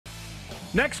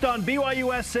Next on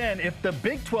BYUSN, if the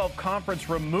Big 12 Conference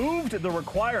removed the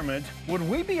requirement, would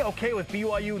we be okay with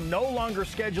BYU no longer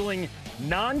scheduling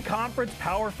non-conference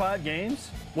Power 5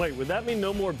 games? Wait, would that mean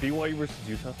no more BYU versus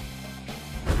Utah?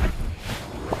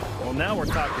 Well, now we're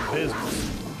talking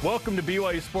business. Welcome to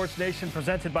BYU Sports Nation,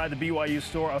 presented by the BYU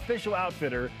Store, official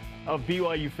outfitter of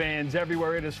BYU fans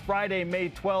everywhere. It is Friday, May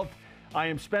 12th. I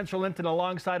am Spencer Linton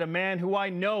alongside a man who I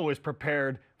know is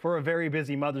prepared for a very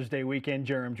busy Mother's Day weekend,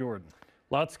 Jerem Jordan.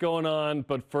 Lots going on,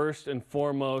 but first and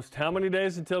foremost, how many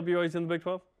days until BYU's in the Big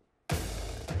 12?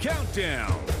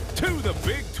 Countdown to the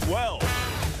Big 12.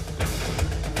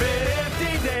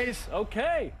 50 days.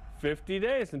 Okay, 50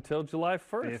 days until July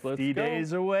 1st. 50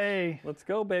 days away. Let's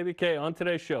go, baby. Okay, on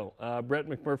today's show, Brett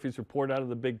McMurphy's report out of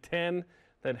the Big 10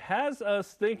 that has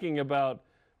us thinking about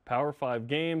Power 5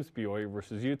 games, BYU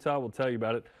versus Utah. We'll tell you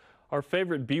about it. Our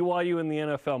favorite BYU in the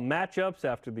NFL matchups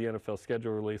after the NFL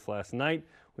schedule released last night.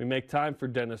 We make time for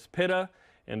Dennis Pitta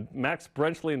and Max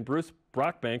Brenchley and Bruce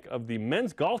Brockbank of the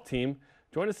men's golf team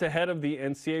join us ahead of the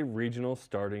NCAA Regional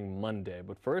starting Monday.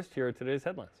 But first, here are today's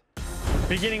headlines.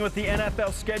 Beginning with the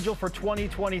NFL schedule for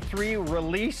 2023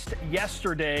 released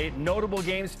yesterday. Notable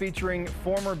games featuring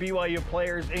former BYU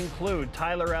players include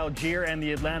Tyler Algier and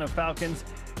the Atlanta Falcons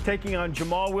taking on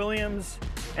Jamal Williams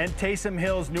and Taysom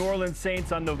Hill's New Orleans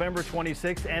Saints on November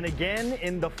 26th. And again,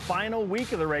 in the final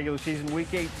week of the regular season,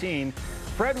 Week 18,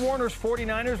 Fred Warner's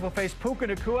 49ers will face Puka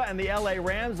Nacua and the LA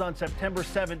Rams on September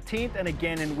 17th and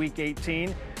again in Week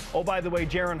 18. Oh, by the way,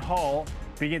 Jaron Hall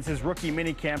begins his rookie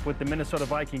minicamp with the Minnesota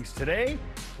Vikings today,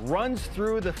 runs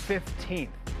through the 15th.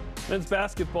 Men's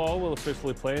basketball will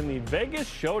officially play in the Vegas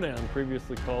Showdown,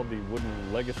 previously called the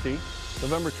Wooden Legacy,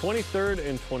 November 23rd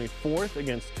and 24th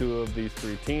against two of these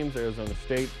three teams, Arizona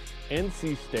State,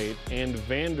 NC State, and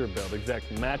Vanderbilt.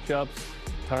 Exact matchups,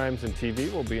 times, and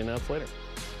TV will be announced later.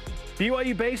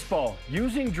 BYU baseball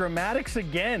using dramatics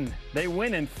again. They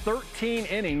win in 13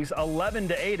 innings,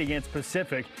 11-8 against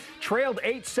Pacific. Trailed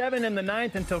 8-7 in the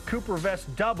ninth until Cooper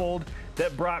Vest doubled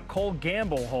that brought Cole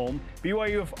Gamble home.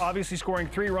 BYU obviously scoring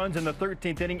 3 runs in the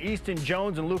 13th inning. Easton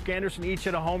Jones and Luke Anderson each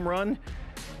hit a home run.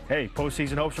 Hey,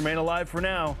 postseason hopes remain alive for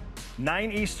now.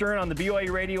 9 Eastern on the BYU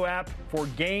radio app for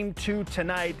Game 2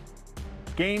 tonight.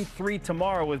 Game 3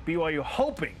 tomorrow with BYU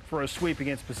hoping for a sweep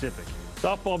against Pacific.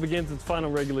 Softball begins its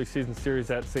final regular season series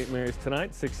at St. Mary's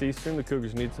tonight, 6 Eastern. The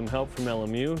Cougars need some help from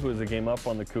LMU, who is a game up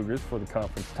on the Cougars for the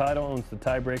conference title, owns the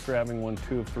tiebreaker, having won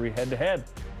 2 of 3 head-to-head.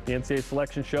 The NCAA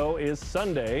selection show is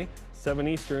Sunday, 7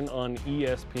 Eastern on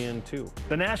ESPN2.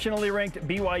 The nationally ranked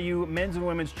BYU men's and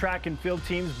women's track and field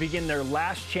teams begin their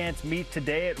last chance meet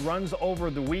today. It runs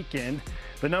over the weekend.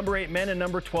 The number 8 men and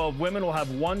number 12 women will have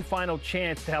one final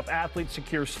chance to help athletes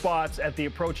secure spots at the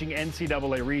approaching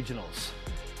NCAA regionals.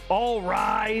 All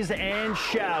rise and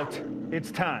shout. It's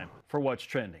time for What's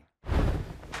Trending.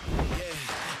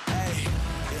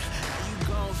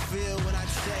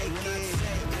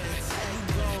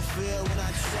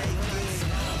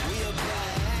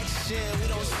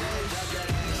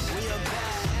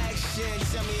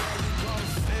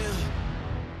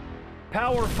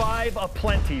 Power 5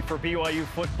 aplenty for BYU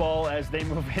football as they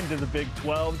move into the Big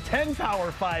 12. 10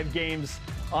 Power 5 games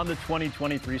on the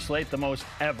 2023 slate, the most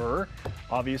ever,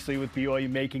 obviously with BYU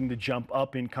making the jump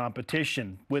up in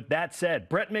competition. With that said,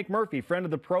 Brett McMurphy, friend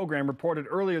of the program, reported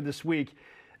earlier this week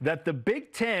that the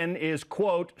Big 10 is,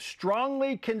 quote,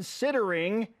 strongly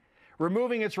considering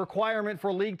removing its requirement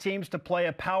for league teams to play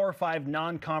a Power 5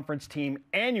 non-conference team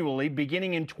annually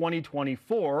beginning in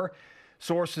 2024,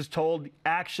 sources told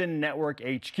Action Network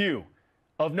HQ.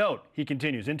 Of note, he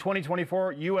continues, in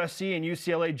 2024, USC and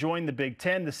UCLA joined the Big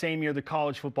 10 the same year the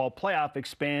college football playoff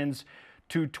expands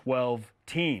to 12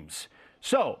 teams.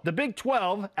 So the Big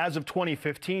 12, as of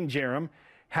 2015, Jerem,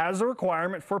 has a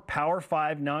requirement for Power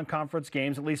 5 non-conference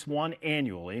games, at least one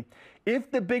annually. If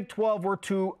the Big 12 were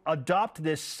to adopt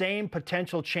this same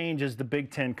potential change as the Big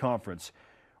 10 conference,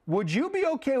 would you be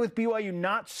okay with BYU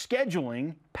not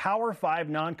scheduling Power 5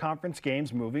 non-conference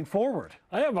games moving forward?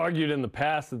 I have argued in the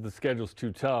past that the schedule's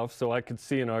too tough, so I could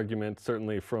see an argument,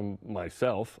 certainly from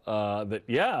myself, that,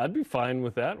 yeah, I'd be fine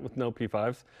with that, with no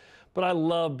P5s. But I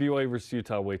love BYU versus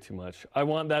Utah way too much. I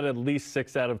want that at least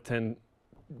 6 out of 10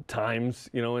 times,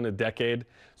 in a decade.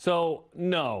 So,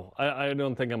 no, I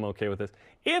don't think I'm okay with this.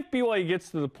 If BYU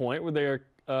gets to the point where they're,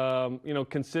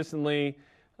 consistently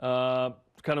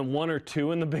kind of 1 or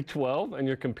 2 in the Big 12, and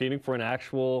you're competing for an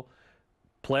actual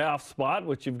playoff spot,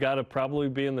 which you've got to probably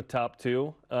be in the top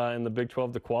 2 in the Big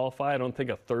 12 to qualify. I don't think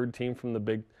a third team from the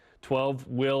Big 12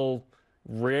 will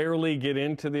rarely get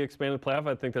into the expanded playoff.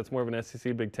 I think that's more of an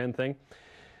SEC Big 10 thing.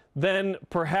 then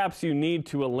perhaps you need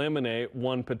to eliminate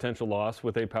one potential loss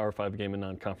with a Power 5 game in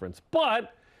non-conference.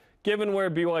 But given where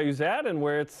BYU's at and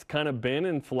where it's kind of been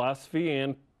in philosophy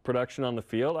and production on the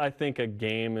field, I think a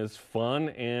game is fun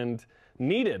and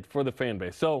needed for the fan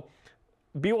base. So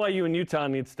BYU and Utah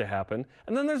needs to happen.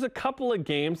 And then there's a couple of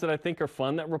games that I think are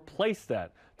fun that replace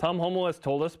that. Tom Homo has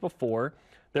told us before,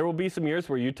 there will be some years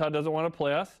where Utah doesn't want to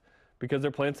play us because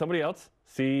they're playing somebody else.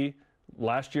 See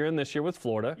last year and this year with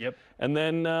Florida. Yep. And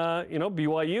then,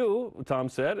 BYU, Tom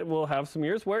said, it will have some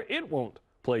years where it won't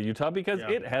play Utah because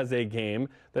it has a game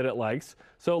that it likes.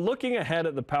 So looking ahead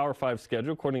at the Power 5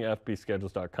 schedule, according to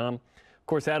FBschedules.com, of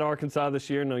course, at Arkansas this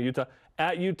year, no Utah.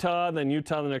 At Utah, then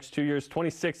Utah the next 2 years.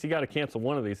 26, you got to cancel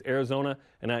one of these. Arizona,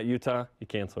 and at Utah, you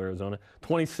cancel Arizona.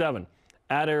 27,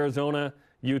 at Arizona,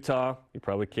 Utah, you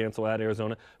probably cancel at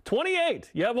Arizona.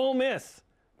 28, you have Ole Miss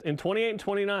in 28 and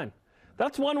 29.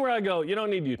 That's one where I go, you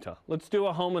don't need Utah. Let's do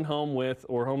a home and home with,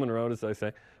 or home and road, as I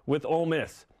say, with Ole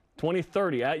Miss.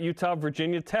 2030, at Utah,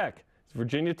 Virginia Tech. Is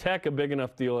Virginia Tech a big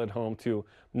enough deal at home to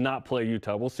not play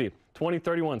Utah? We'll see.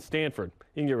 2031, Stanford.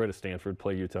 You can get rid of Stanford,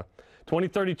 play Utah.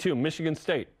 2032, Michigan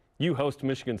State. You host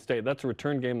Michigan State. That's a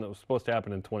return game that was supposed to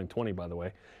happen in 2020, by the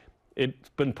way. It's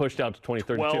been pushed out to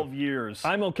 2032. 12 years.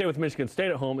 I'm okay with Michigan State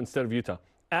at home instead of Utah.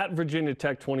 At Virginia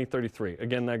Tech, 2033.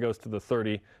 Again, that goes to the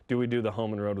 30. Do we do the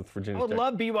home and road with Virginia Tech? I would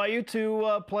love BYU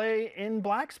to play in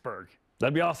Blacksburg.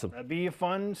 That'd be awesome. That'd be a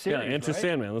fun series, Yeah, Enter right?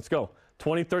 Sandman. Let's go.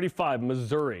 2035,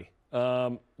 Missouri.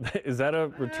 Is that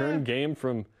a return game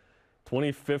from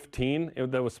 2015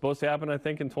 that was supposed to happen, I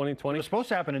think, in 2020? It was supposed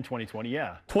to happen in 2020,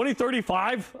 yeah.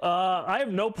 2035, I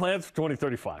have no plans for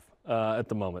 2035 at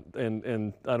the moment,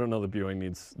 and I don't know that BYU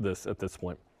needs this at this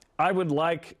point. I would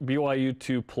like BYU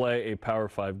to play a Power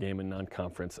 5 game in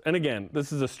non-conference. And again,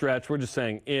 this is a stretch. We're just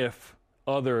saying if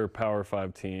other Power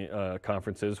 5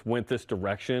 conferences went this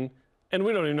direction, and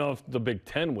we don't even know if the Big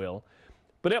Ten will,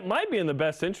 but it might be in the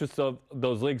best interest of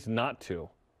those leagues not to,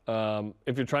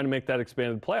 if you're trying to make that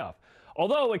expanded playoff.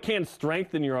 Although it can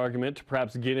strengthen your argument to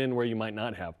perhaps get in where you might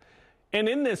not have. And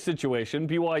in this situation,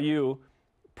 BYU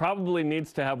probably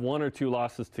needs to have 1 or 2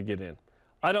 losses to get in.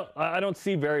 I don't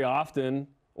see very often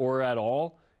or at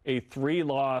all a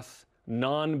 3-loss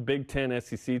non-Big Ten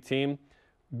SEC team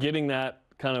getting that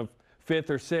kind of 5th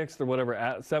or 6th or whatever,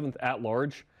 7th at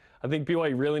large. I think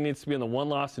BYU really needs to be in the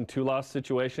 1-loss and 2-loss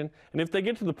situation. And if they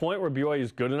get to the point where BYU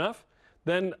is good enough,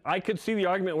 then I could see the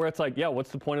argument where it's like, yeah,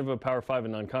 what's the point of a Power 5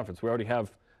 in non-conference? We already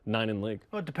have 9 in league.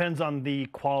 Well, it depends on the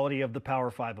quality of the Power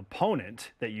 5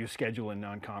 opponent that you schedule in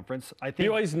non-conference. I think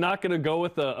BYU's not going to go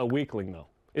with a weakling, though.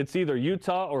 It's either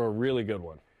Utah or a really good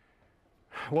one.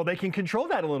 Well, they can control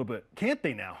that a little bit, can't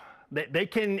they now? They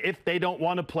can, if they don't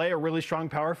want to play a really strong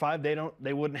Power 5,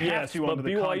 they wouldn't have to under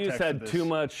the context BYU's had of this. too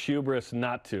much hubris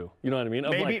not to. You know what I mean?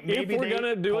 Maybe if we're going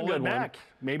to do a good one.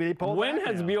 Maybe they pull it back. When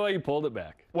has now. BYU pulled it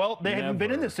back? Well, they haven't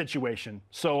been in Never. this situation,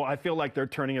 so I feel like they're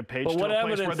turning a page But to what a place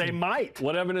evidence, where they might.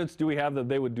 What evidence do we have that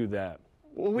they would do that?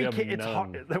 Well, We have can't, it's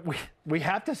none. hard. We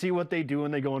have to see what they do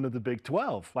when they go into the Big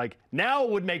 12. Like, now it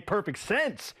would make perfect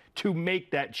sense to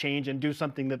make that change and do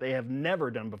something that they have never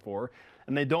done before,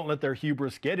 and they don't let their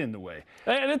hubris get in the way.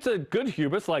 And it's a good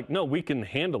hubris. Like, no, we can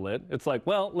handle it. It's like,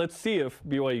 well, let's see if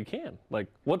BYU can. Like,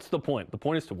 what's the point? The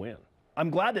point is to win. I'm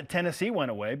glad that Tennessee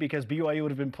went away because BYU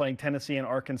would have been playing Tennessee and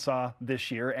Arkansas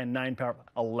this year and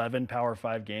 11 Power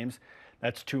 5 games.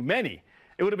 That's too many.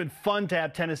 It would have been fun to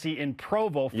have Tennessee in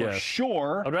Provo for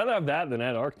sure. I'd rather have that than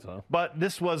at Arkansas. But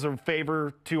this was a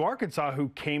favor to Arkansas, who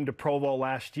came to Provo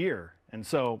last year. And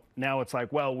so now it's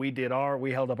like, well, we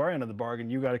held up our end of the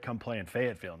bargain. You got to come play in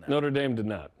Fayetteville now. Notre Dame did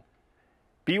not.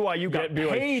 BYU got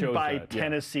paid by that,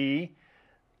 Tennessee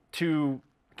to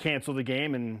cancel the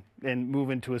game and move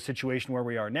into a situation where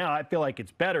we are now. I feel like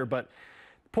it's better, but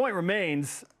the point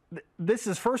remains, this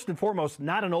is first and foremost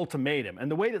not an ultimatum.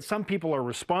 And the way that some people are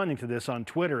responding to this on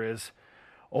Twitter is,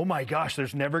 oh my gosh,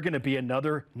 there's never going to be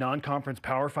another non-conference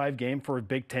Power 5 game for a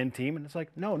Big Ten team. And it's like,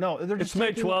 no. It's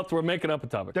May 12th. We're making up a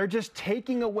topic. They're just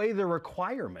taking away the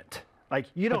requirement. Like,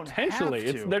 you don't Potentially.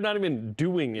 have to. They're not even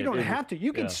doing it. You don't have to.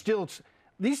 You can still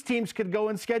 – these teams could go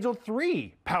and schedule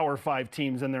 3 Power 5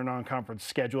 teams in their non-conference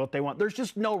schedule if they want. There's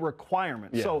just no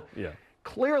requirement. So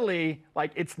clearly,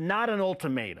 like, it's not an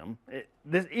ultimatum.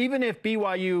 Even if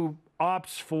BYU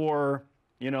opts for,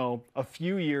 a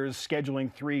few years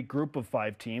scheduling 3 Group of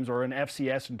 5 teams or an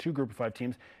FCS and 2 Group of 5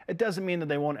 teams, it doesn't mean that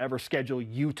they won't ever schedule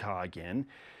Utah again.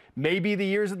 Maybe the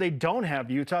years that they don't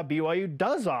have Utah, BYU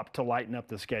does opt to lighten up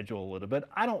the schedule a little bit.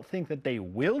 I don't think that they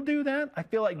will do that. I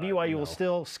feel like BYU will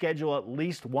still schedule at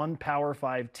least one Power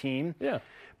 5 team. Yeah.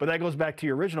 But that goes back to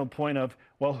your original point of,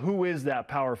 well, who is that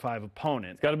Power 5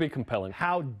 opponent? It's got to be compelling.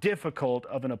 How difficult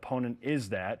of an opponent is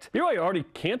that? BYU already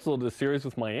canceled the series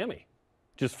with Miami,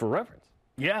 just for reference.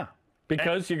 Yeah.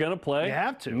 Because you're going to play you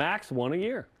have to. max one a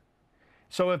year.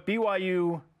 So if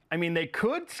BYU, I mean, they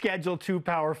could schedule 2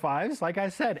 Power 5s. Like I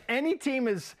said, any team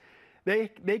is, they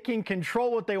can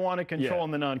control what they want to control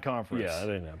in the non-conference. Yeah,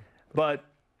 they know. But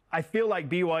I feel like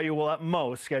BYU will at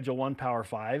most schedule 1 Power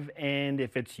 5, and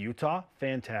if it's Utah,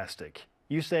 fantastic.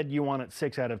 You said you want it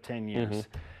 6 out of 10 years.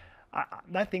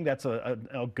 I think that's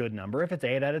a good number. If it's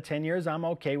 8 out of 10 years, I'm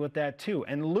okay with that too.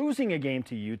 And losing a game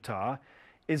to Utah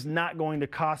is not going to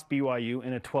cost BYU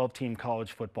in a 12-team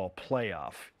college football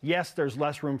playoff. Yes, there's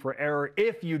less room for error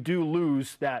if you do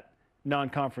lose that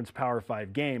non-conference Power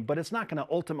 5 game, but it's not going to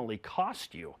ultimately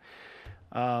cost you.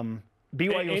 BYU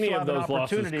Any still of have an those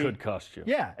losses opportunity. could cost you.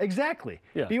 Yeah, exactly.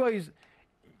 Yeah. BYU's,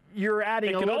 you're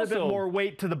adding a little bit more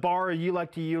weight to the bar. You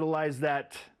like to utilize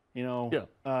that, you know,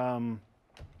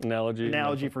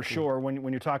 analogy for sure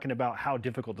when you're talking about how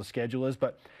difficult the schedule is.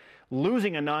 But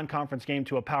losing a non-conference game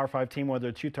to a Power 5 team, whether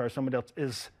it's Utah or somebody else,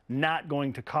 is not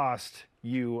going to cost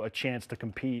you a chance to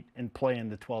compete and play in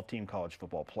the 12-team college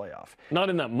football playoff. Not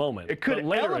in that moment. It could but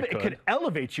later it could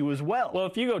elevate you as well. Well,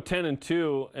 if you go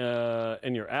 10-2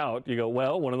 and you're out, you go,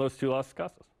 well, one of those 2 losses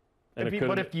cost us. And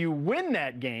but if you win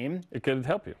that game, it could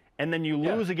help you. And then you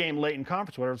lose a game late in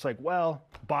conference, whatever, it's like, well,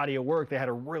 body of work. They had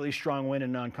a really strong win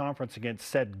in non-conference against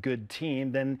said good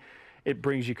team. Then it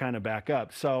brings you kind of back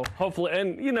up. So hopefully,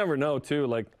 and you never know too.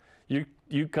 Like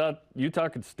Utah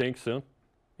could stink soon.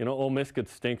 You know, Ole Miss could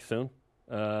stink soon.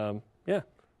 Yeah,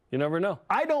 you never know.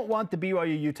 I don't want the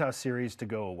BYU-Utah series to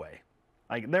go away.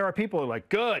 Like, there are people who are like,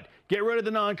 good, get rid of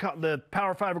the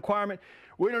Power 5 requirement.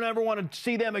 We don't ever want to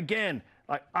see them again.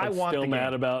 Like, I want still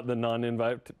mad about the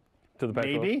non-invite to the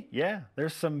Pac-12? Maybe, yeah.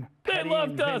 There's some petty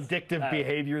and vindictive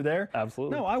behavior there.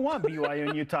 Absolutely. No, I want BYU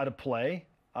and Utah to play.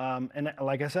 And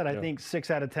like I said, I think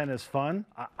 6 out of 10 is fun.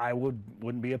 I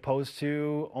wouldn't be opposed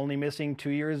to only missing 2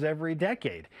 years every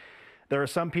decade. There are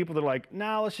some people that are like,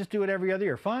 nah, let's just do it every other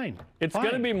year. Fine. It's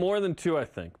going to be more than 2, I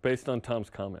think, based on Tom's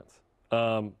comments.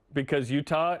 Because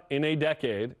Utah, in a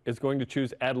decade, is going to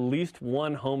choose at least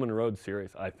 1 home and road series,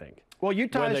 I think. Well,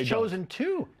 Utah has chosen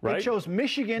 2. Right? They chose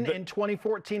Michigan in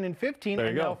 2014 and 15,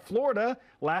 and now Florida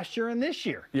last year and this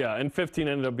year. Yeah, and 15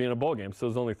 ended up being a bowl game, so it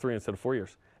was only 3 instead of 4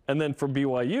 years. And then for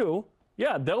BYU,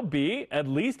 yeah, there'll be at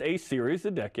least a series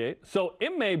a decade. So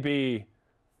it may be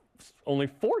only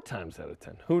 4 times out of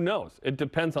 10. Who knows? It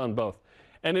depends on both.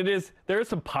 And there is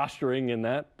some posturing in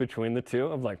that between the two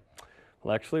of like,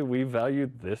 well, actually, we value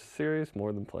this series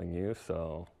more than playing you,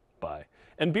 so bye.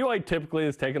 And BYU typically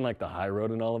has taken like the high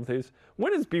road in all of these.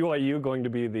 When is BYU going to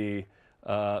be the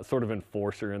sort of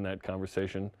enforcer in that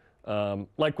conversation?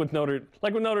 Like with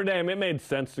Notre Dame, it made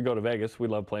sense to go to Vegas. We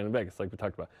love playing in Vegas, like we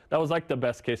talked about. That was like the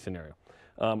best case scenario.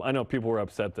 I know people were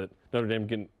upset that Notre Dame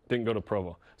didn't go to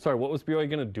Provo. Sorry, what was BYU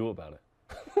going to do about it?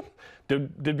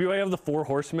 Did BYU have the 4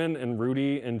 horsemen and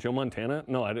Rudy and Joe Montana?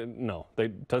 No, I didn't. No, they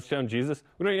touchdown Jesus.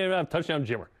 We don't even have touchdown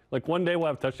Jimmer. Like one day we'll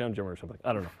have touchdown Jimmer or something.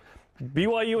 I don't know.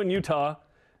 BYU and Utah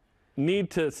need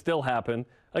to still happen.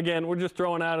 Again, we're just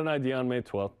throwing out an idea on May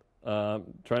 12th,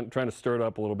 trying to stir it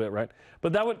up a little bit, right?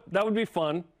 But that would be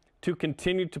fun to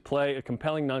continue to play a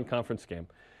compelling non-conference game.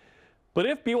 But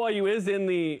if BYU is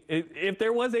if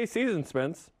there was a season,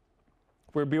 Spence,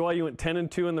 where BYU went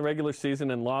 10-2 in the regular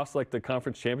season and lost like the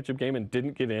conference championship game and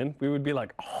didn't get in, we would be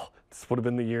like, oh, this would have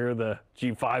been the year the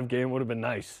G5 game would have been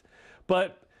nice.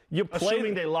 But you play.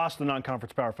 Assuming they lost the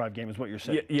non-conference Power 5 game is what you're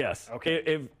saying. Yes.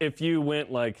 Okay. If you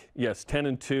went like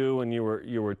 10-2 and you were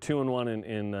 2-1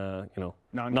 in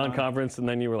non-conference and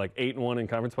then you were like 8-1 in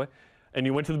conference play, and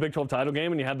you went to the Big 12 title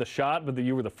game and you had the shot, but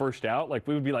you were the first out, like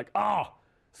we would be like, oh,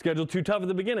 schedule too tough at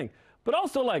the beginning. But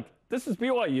also like this is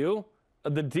BYU.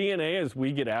 The DNA is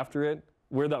we get after it.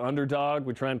 We're the underdog.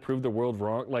 We try and prove the world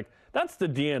wrong. Like that's the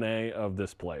DNA of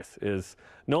this place. Is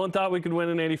no one thought we could win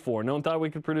in '84. No one thought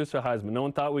we could produce a Heisman. No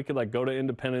one thought we could like go to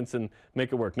Independence and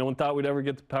make it work. No one thought we'd ever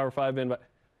get to Power 5 in. But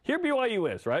here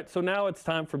BYU is, right? So now it's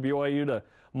time for BYU to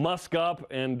musk up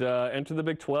and enter the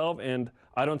Big 12. And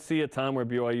I don't see a time where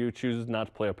BYU chooses not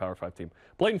to play a Power 5 team.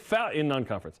 Blaine Fowler in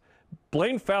non-conference.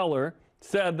 Blaine Fowler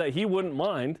said that he wouldn't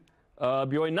mind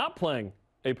BYU not playing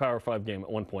a Power 5 game at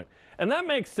one point. And that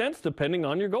makes sense depending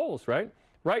on your goals, right?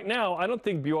 Right now, I don't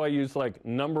think BYU's like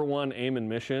 #1 aim and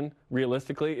mission,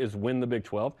 realistically, is win the Big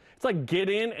 12. It's like get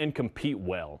in and compete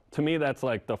well. To me, that's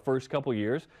like the first couple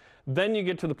years. then you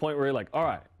get to the point where you're like, all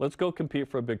right, let's go compete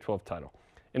for a Big 12 title.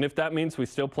 And if that means we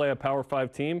still play a Power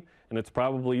 5 team, and it's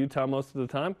probably Utah most of the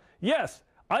time, yes,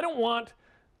 I don't want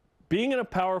being in a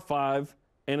Power 5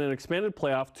 and an expanded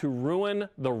playoff to ruin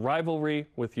the rivalry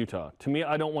with Utah. To me,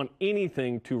 I don't want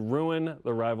anything to ruin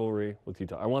the rivalry with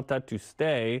Utah. I want that to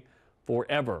stay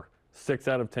forever, 6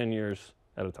 out of 10 years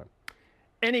at a time.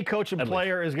 Any coach and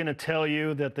player is going to tell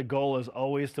you that the goal is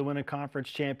always to win a conference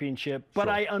championship, but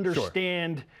I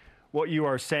understand what you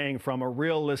are saying from a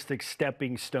realistic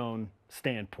stepping stone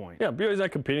standpoint. Yeah, BYU's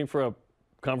not competing for a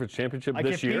conference championship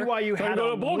this year. If BYU had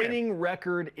a winning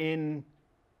record in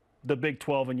the Big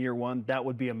 12 in year one, that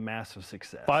would be a massive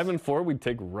success. 5-4 we'd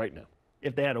take right now.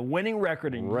 If they had a winning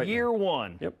record in year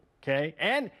one. Yep. Okay.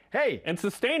 And hey, and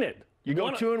sustain it. You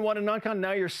go 2-1 in non-con,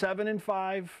 now you're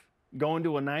 7-5, going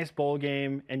to a nice bowl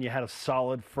game, and you had a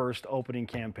solid first opening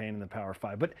campaign in the Power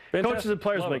 5. But coaches and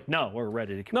players are like, no, we're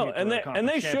ready to compete for the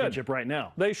conference championship right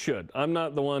now. They should. I'm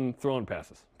not the one throwing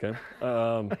passes, okay?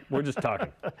 We're just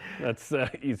talking. That's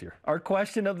easier. Our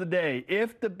question of the day,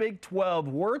 if the Big 12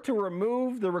 were to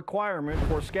remove the requirement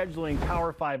for scheduling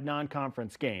Power 5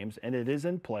 non-conference games, and it is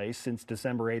in place since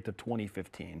December 8th of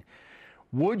 2015,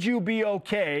 would you be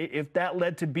okay if that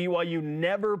led to BYU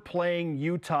never playing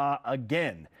Utah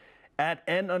again? At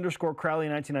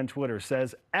N_Crowley19 on Twitter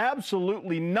says,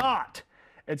 absolutely not.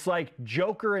 It's like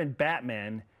Joker and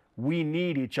Batman. We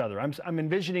need each other. I'm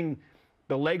envisioning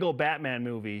the Lego Batman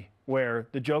movie where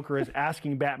the Joker is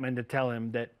asking Batman to tell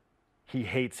him that he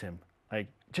hates him. Like,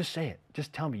 just say it.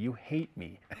 Just tell me you hate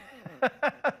me.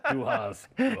 Du hast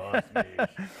mich.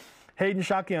 Hayden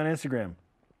Shockey on Instagram.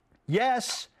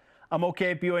 Yes, I'm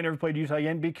okay if BYU never played Utah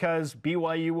again because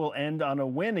BYU will end on a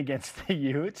win against the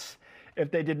Utes if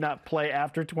they did not play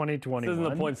after 2021. This isn't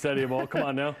the poinsettia bowl. Come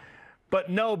on now. But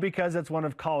no, because it's one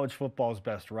of college football's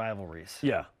best rivalries.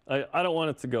 Yeah, I don't want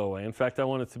it to go away. In fact, I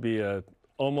want it to be a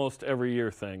almost every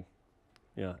year thing.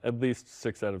 Yeah, at least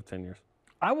 6 out of 10 years.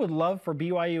 I would love for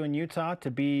BYU and Utah to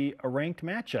be a ranked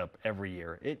matchup every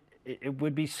year. It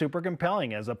would be super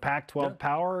compelling as a Pac-12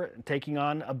 power taking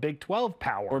on a Big 12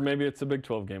 power. Or maybe it's a Big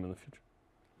 12 game in the future.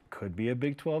 Could be a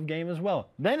Big 12 game as well.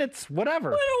 Then it's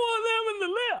whatever. We don't want them in the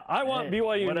league. I want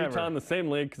BYU and Utah in the same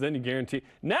league because then you guarantee.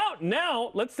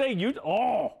 Now, let's say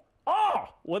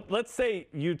let's say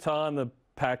Utah and the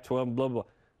Pac-12, blah, blah,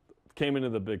 came into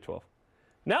the Big 12.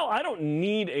 Now, I don't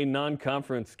need a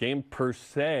non-conference game per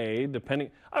se,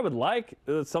 depending. I would like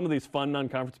some of these fun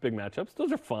non-conference big matchups.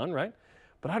 Those are fun, right?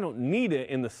 But I don't need it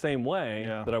in the same way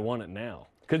that I want it now.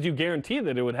 Because you guarantee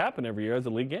that it would happen every year as a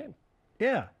league game.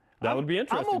 Yeah. That would be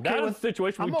interesting.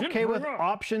 I'm okay with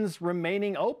options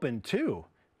remaining open, too.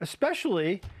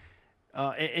 Especially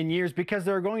in years, because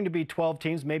there are going to be 12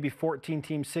 teams, maybe 14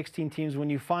 teams, 16 teams. When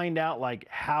you find out like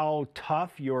how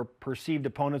tough your perceived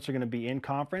opponents are going to be in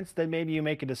conference, then maybe you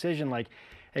make a decision like,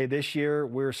 hey, this year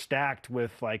we're stacked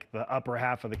with like the upper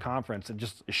half of the conference. It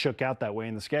just shook out that way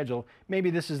in the schedule. Maybe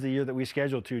this is the year that we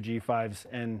schedule 2 G5s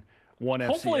and 1 FCS.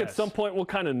 Hopefully at some point we'll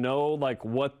kind of know like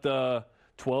what the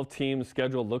 12-team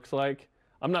schedule looks like.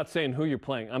 I'm not saying who you're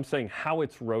playing. I'm saying how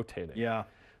it's rotating. Yeah.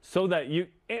 So that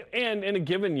and in a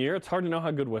given year, it's hard to know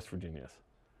how good West Virginia is.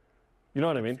 You know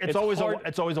what I mean? It's always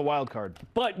a wild card.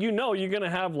 But you know you're going to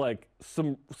have like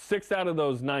 6 out of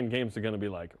those 9 games are going to be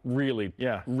like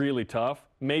really tough.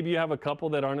 Maybe you have a couple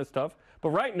that aren't as tough.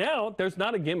 But right now, there's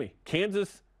not a gimme.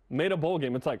 Kansas made a bowl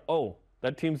game. It's like, oh,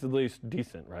 that team's at least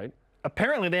decent, right?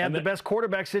 Apparently, they have the best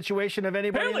quarterback situation of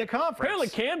anybody in the conference. Apparently,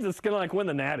 Kansas is going to like win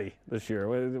the Natty this year.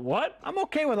 What? I'm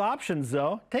okay with options,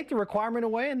 though. Take the requirement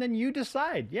away, and then you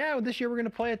decide. Yeah, this year we're going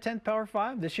to play a 10th Power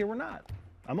 5. This year we're not.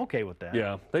 I'm okay with that.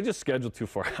 Yeah, they just scheduled too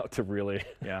far out to really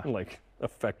like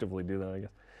effectively do that, I guess.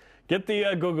 Get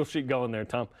the Google sheet going there,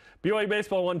 Tom. BYU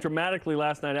baseball won dramatically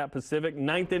last night at Pacific.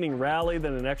 9th inning rally,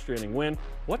 then an extra inning win.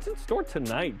 What's in store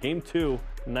tonight? Game 2,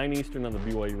 9 Eastern on the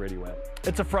BYU Radio app.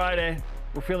 It's a Friday.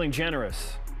 We're feeling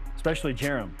generous, especially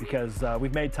Jerem, because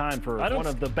we've made time for one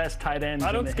of the best tight ends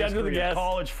in the history of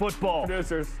college football.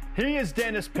 Producers. He is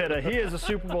Dennis Pitta. He is a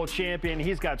Super Bowl champion.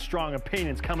 He's got strong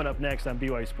opinions coming up next on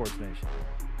BYU Sports Nation.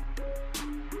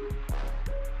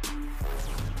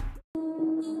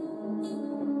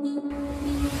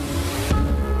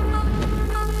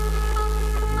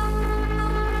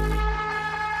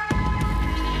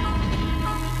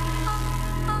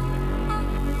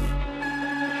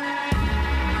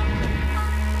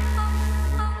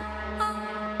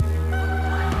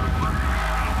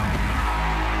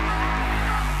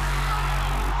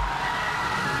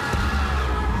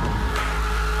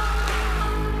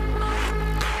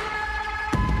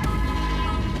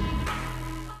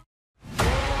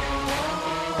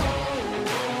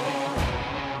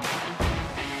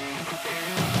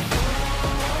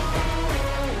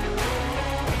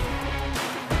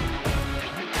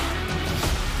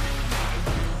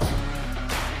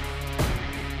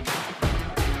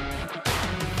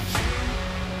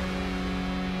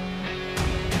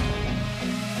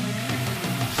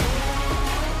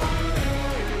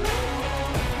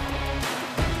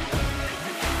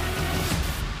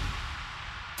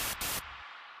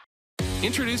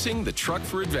 Introducing the truck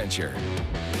for adventure.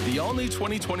 The all-new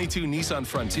 2022 Nissan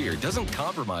Frontier doesn't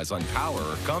compromise on power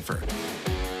or comfort.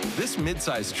 This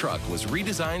midsize truck was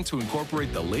redesigned to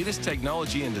incorporate the latest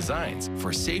technology and designs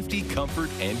for safety,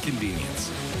 comfort, and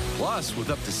convenience. Plus,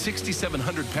 with up to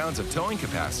 6,700 pounds of towing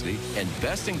capacity and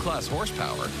best-in-class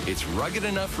horsepower, it's rugged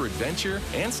enough for adventure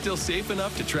and still safe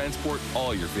enough to transport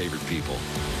all your favorite people.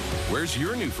 Where's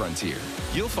your new Frontier?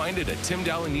 You'll find it at Tim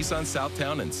Dowling Nissan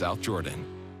Southtown and South Jordan.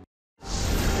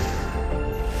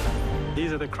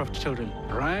 These are the Croft children,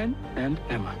 Brian and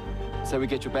Emma. So we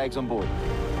get your bags on board.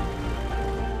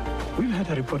 We've had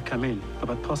a report come in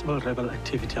about possible rebel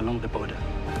activity along the border.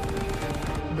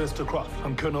 Mr. Croft,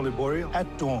 I'm Colonel Liborio.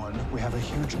 At dawn, we have a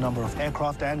huge number of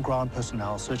aircraft and ground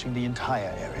personnel searching the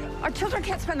entire area. Our children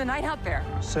can't spend the night out there.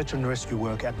 Search and rescue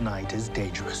work at night is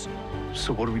dangerous.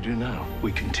 So what do we do now?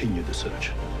 We continue the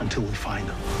search until we find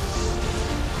them.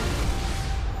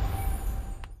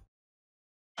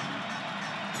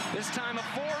 This time a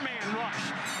four-man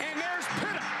rush, and there's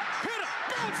Pitta. Pitta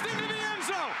bounced into the end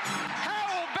zone.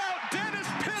 How about Dennis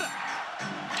Pitta?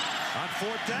 On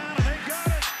fourth down, and they got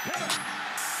it. Pitta.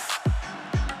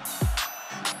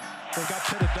 They got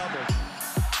Pitta doubled.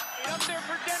 Up there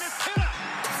for Dennis Pitta.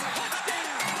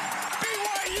 Touchdown.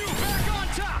 BYU back on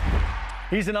top.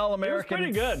 He's an All-American.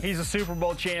 Pretty good. He's a Super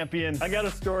Bowl champion. I got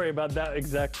a story about that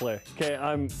exact play. Okay,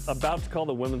 I'm about to call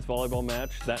the women's volleyball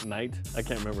match that night. I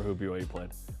can't remember who BYU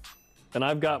played. And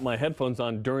I've got my headphones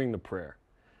on during the prayer.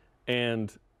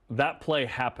 And that play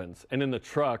happens. And in the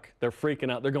truck, they're freaking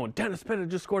out. They're going, Dennis Pitta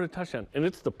just scored a touchdown. And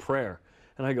it's the prayer.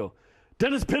 And I go,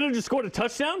 Dennis Pitta just scored a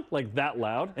touchdown? Like that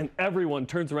loud. And everyone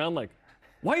turns around like,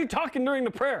 why are you talking during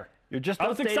the prayer? You're just I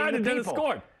was excited Dennis people.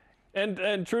 scored.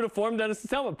 And true to form,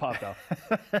 Dennis's helmet popped off.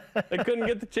 They couldn't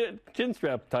get the chin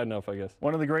strap tight enough, I guess.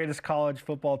 One of the greatest college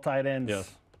football tight ends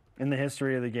Yes. in the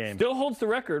history of the game. Still holds the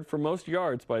record for most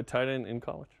yards by a tight end in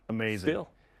college. Amazing. Still.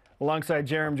 Alongside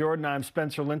Jerem Jordan, I'm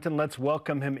Spencer Linton. Let's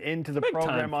welcome him into the Big time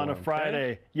program on for a him,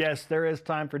 Friday. okay? Yes, there is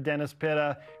time for Dennis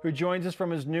Pitta, who joins us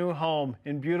from his new home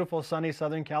in beautiful, sunny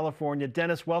Southern California.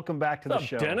 Dennis, welcome back to the What's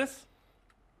show. up, Dennis?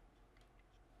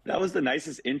 That was the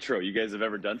nicest intro you guys have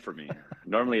ever done for me.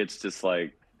 Normally it's just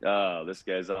like, oh, this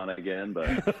guy's on again, but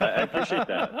I appreciate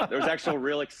that. There was actual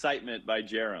real excitement by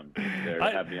Jerem there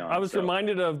to have me on. I was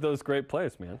reminded of those great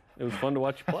plays, man. It was fun to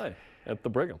watch you play at the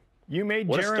Brigham. You made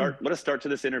What Jerem. a start to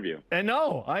this interview. I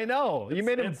know. You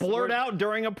made him blurt out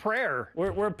during a prayer.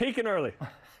 We're peaking early.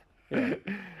 Yeah.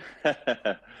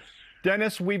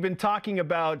 Dennis, we've been talking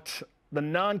about the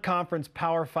non-conference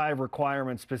Power 5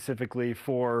 requirements specifically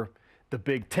for the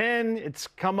Big Ten. It's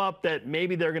come up that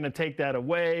maybe they're going to take that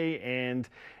away and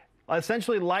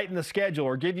essentially lighten the schedule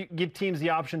or give teams the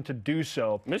option to do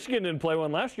so. Michigan didn't play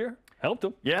one last year. Helped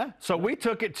them. Yeah. So we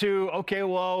took it to, okay,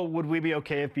 well, would we be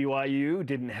okay if BYU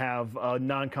didn't have a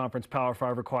non-conference Power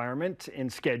 5 requirement in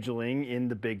scheduling in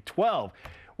the Big 12?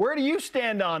 Where do you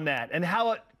stand on that and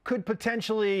how it could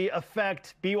potentially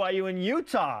affect BYU and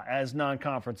Utah as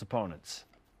non-conference opponents?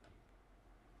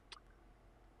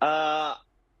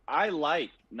 I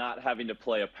like not having to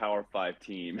play a Power 5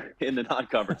 team in the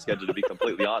non-conference schedule, to be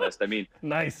completely honest. I mean,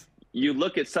 nice. You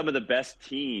look at some of the best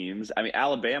teams. I mean,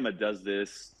 Alabama does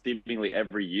this seemingly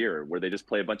every year where they just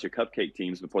play a bunch of cupcake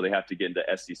teams before they have to get into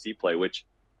SEC play, which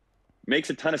makes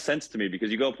a ton of sense to me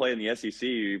because you go play in the SEC,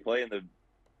 you play in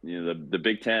the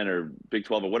Big 10 or Big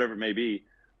 12 or whatever it may be,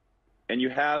 and you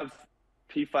have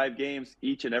P5 games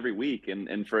each and every week.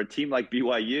 And for a team like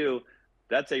BYU,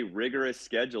 that's a rigorous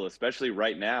schedule, especially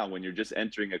right now when you're just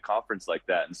entering a conference like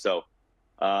that. And so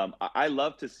I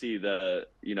love to see the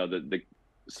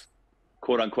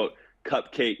quote unquote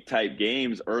cupcake type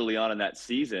games early on in that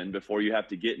season before you have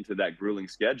to get into that grueling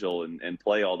schedule and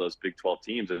play all those Big 12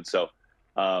 teams. And so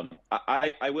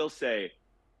I will say,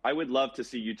 I would love to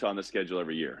see Utah on the schedule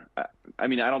every year. I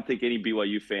mean, I don't think any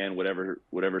BYU fan would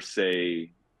ever say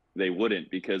they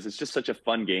wouldn't, because it's just such a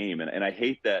fun game. And I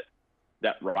hate that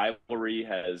rivalry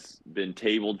has been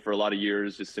tabled for a lot of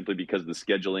years just simply because of the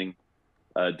scheduling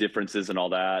differences and all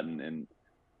that. And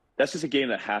that's just a game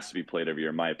that has to be played every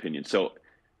year, in my opinion. So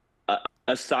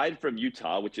aside from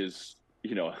Utah, which is,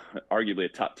 arguably a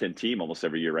top 10 team almost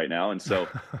every year right now. And so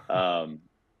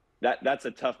that's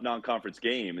a tough non-conference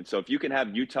game. And so if you can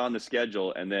have Utah on the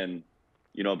schedule and then,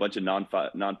 a bunch of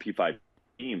non-P5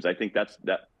 teams, I think that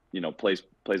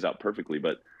plays out perfectly.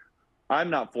 But I'm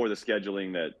not for the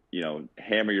scheduling that,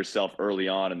 hammer yourself early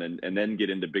on and then get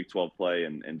into Big 12 play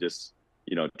and just,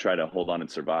 try to hold on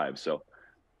and survive. So,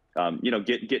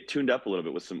 get tuned up a little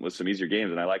bit with some easier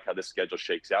games. And I like how this schedule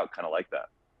shakes out kind of like that.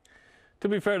 To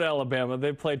be fair to Alabama,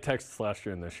 they played Texas last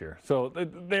year and this year. So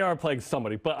they are playing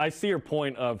somebody. But I see your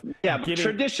point of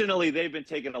traditionally they've been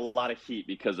taking a lot of heat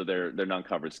because of their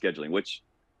non-conference scheduling, which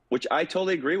I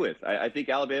totally agree with. I think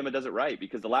Alabama does it right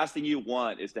because the last thing you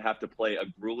want is to have to play a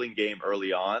grueling game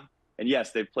early on. And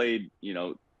yes, they've played,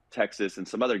 Texas and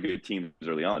some other good teams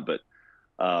early on, but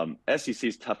SEC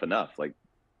is tough enough. Like,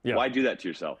 why do that to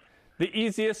yourself? The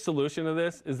easiest solution to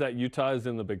this is that Utah is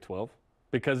in the Big 12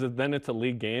 because then it's a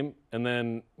league game, and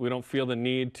then we don't feel the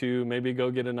need to maybe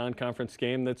go get a non-conference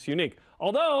game that's unique.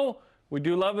 Although we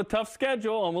do love a tough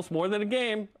schedule, almost more than a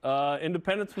game.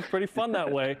 Independence was pretty fun that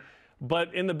way.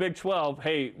 But in the Big 12,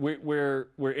 hey, we're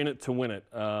in it to win it.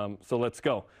 So let's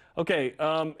go. Okay,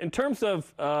 in terms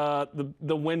of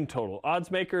the win total,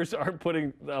 odds makers are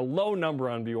putting a low number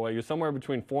on BYU, somewhere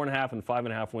between 4.5 and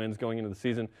 5.5 wins going into the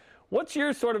season. What's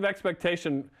your sort of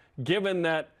expectation, given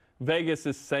that Vegas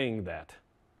is saying that?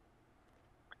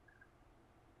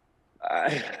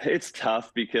 It's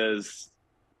tough because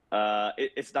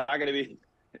it's not going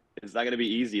to be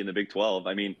easy in the Big 12.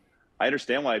 I mean, I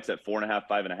understand why it's at 4.5,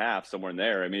 5.5, somewhere in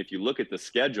there. I mean, if you look at the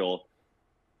schedule,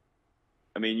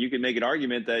 I mean, you can make an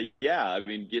argument that,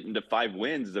 getting to 5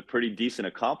 wins is a pretty decent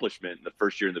accomplishment in the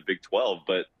first year in the Big 12.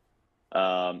 But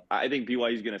I think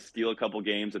BYU is going to steal a couple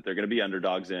games that they're going to be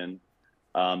underdogs in.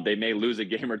 They may lose a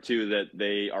game or two that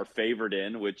they are favored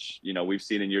in, which, we've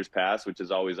seen in years past, which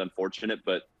is always unfortunate.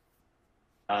 But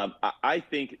I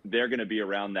think they're going to be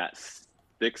around that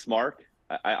 6 mark.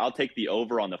 I'll take the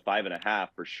over on the 5.5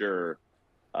 for sure.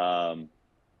 But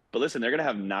listen, they're going to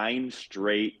have 9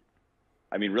 straight.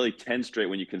 I mean, really 10 straight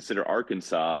when you consider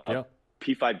Arkansas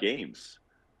P5 games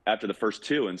after the first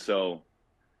 2. And so,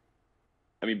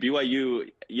 I mean, BYU,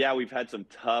 we've had some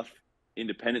tough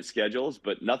independent schedules,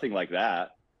 but nothing like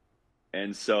that.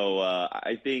 And so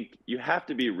I think you have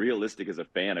to be realistic as a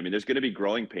fan. I mean, there's going to be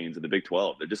growing pains in the Big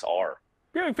 12. There just are.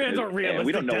 BYU fans aren't realistic,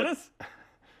 we don't know Dennis.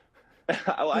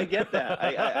 I get that.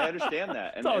 I understand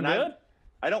that. It's all good.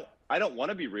 I don't want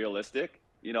to be realistic.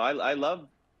 I love,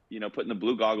 putting the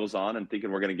blue goggles on and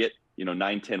thinking we're going to get,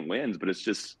 9, 10 wins, but it's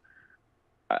just,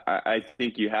 I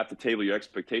think you have to table your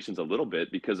expectations a little bit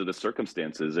because of the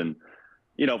circumstances. And,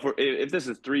 if this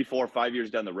is 3, 4, 5 years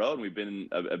down the road and we've been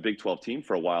a Big 12 team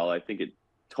for a while, I think it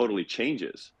totally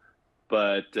changes.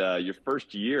 But your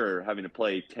first year having to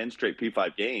play 10 straight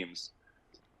P5 games,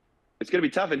 it's going to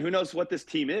be tough. And who knows what this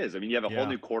team is? I mean, you have a whole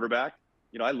new quarterback.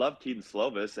 I love Keaton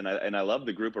Slovis and I love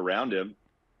the group around him.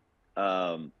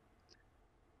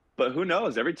 But who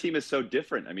knows? Every team is so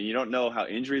different. I mean, you don't know how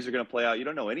injuries are going to play out. You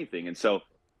don't know anything. And so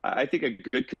I think a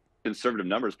good conservative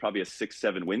number is probably a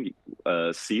 6-7 win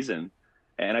season.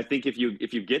 And I think if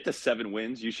you get to 7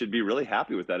 wins, you should be really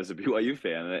happy with that as a BYU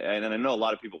fan. And I know a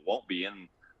lot of people won't be, and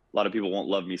a lot of people won't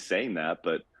love me saying that.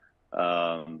 But,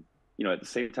 at the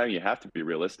same time, you have to be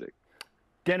realistic.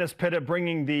 Dennis Pitta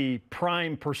bringing the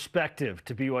prime perspective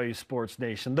to BYU Sports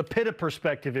Nation, the Pitta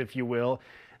perspective, if you will.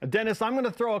 Dennis, I'm going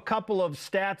to throw a couple of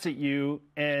stats at you,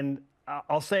 and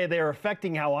I'll say they're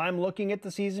affecting how I'm looking at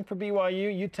the season for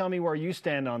BYU. You tell me where you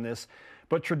stand on this.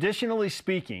 But traditionally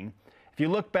speaking, if you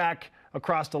look back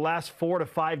across the last 4 to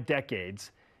 5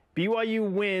 decades, BYU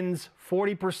wins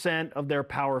 40% of their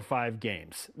Power 5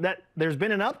 games. There's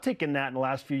been an uptick in that in the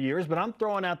last few years, but I'm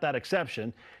throwing out that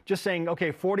exception, just saying,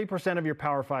 okay, 40% of your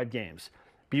Power 5 games.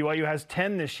 BYU has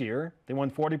 10 this year. They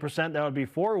won 40%. That would be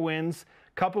 4 wins,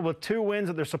 coupled with 2 wins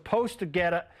that they're supposed to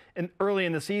get early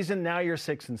in the season. Now you're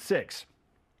 6-6.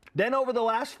 Then over the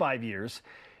last 5 years,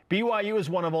 BYU is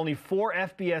one of only 4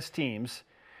 FBS teams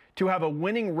to have a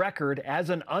winning record as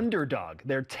an underdog.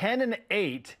 They're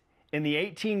 10-8 in the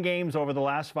 18 games over the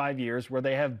last 5 years where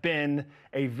they have been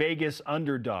a Vegas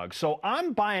underdog. So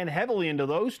I'm buying heavily into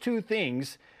those 2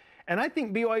 things, and I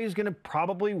think BYU is going to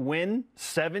probably win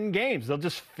 7 games. They'll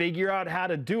just figure out how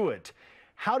to do it.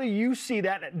 How do you see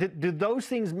that? Do those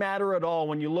things matter at all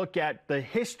when you look at the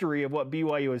history of what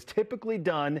BYU has typically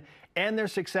done and their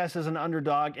success as an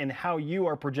underdog and how you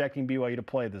are projecting BYU to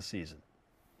play this season?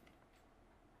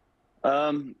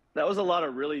 That was a lot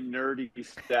of really nerdy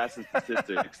stats and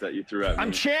statistics that you threw at me.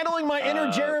 I'm channeling my inner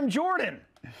Jerem Jordan.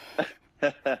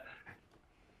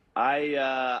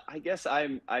 I guess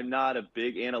I'm not a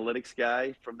big analytics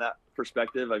guy from that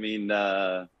perspective. I mean,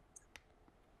 the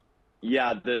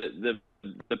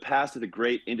past is a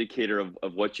great indicator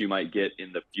of what you might get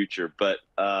in the future. But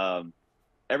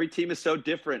every team is so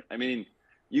different. I mean,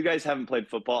 you guys haven't played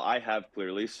football. I have,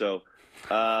 clearly. So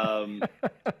I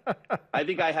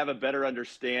think I have a better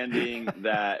understanding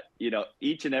that,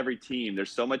 each and every team,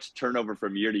 there's so much turnover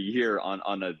from year to year on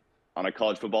a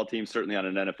college football team, certainly on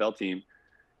an NFL team.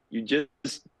 You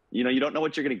just you don't know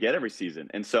what you're going to get every season.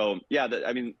 And so, yeah,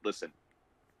 I mean, listen,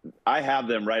 I have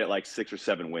them right at like 6 or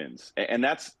 7 wins. And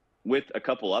that's with a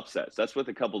couple upsets. That's with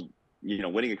a couple,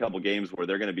 winning a couple games where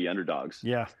they're going to be underdogs.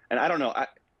 Yeah. And I don't know.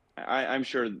 I'm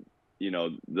sure,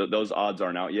 those odds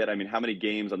aren't out yet. I mean, how many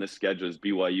games on this schedule is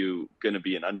BYU going to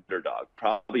be an underdog?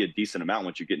 Probably a decent amount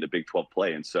once you get into Big 12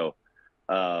 play. And so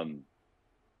I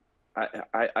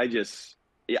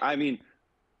mean,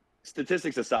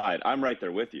 statistics aside, I'm right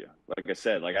there with you. Like I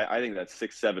said, I think that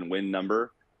 6-7 win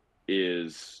number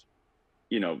is,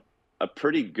 a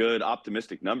pretty good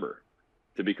optimistic number,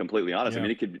 to be completely honest. Yeah. I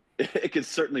mean, it could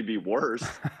certainly be worse,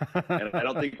 and I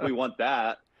don't think we want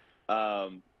that.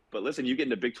 But listen, you get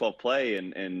into Big 12 play,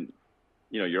 and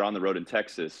you're on the road in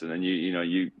Texas, and then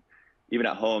you even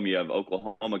at home you have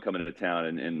Oklahoma coming into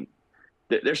town, and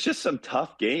there's just some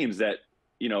tough games that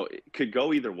it could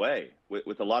go either way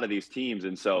with a lot of these teams.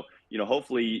 And so,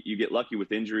 hopefully you get lucky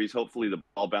with injuries. Hopefully the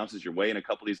ball bounces your way in a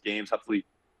couple of these games. Hopefully,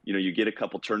 you get a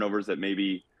couple turnovers that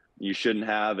maybe you shouldn't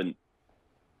have, and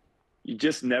you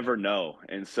just never know.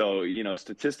 And so,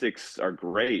 statistics are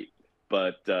great,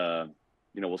 but,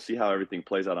 we'll see how everything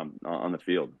plays out on the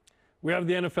field. We have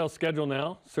the NFL schedule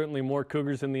now. Certainly more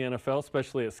Cougars in the NFL,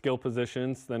 especially at skill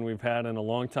positions, than we've had in a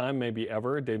long time, maybe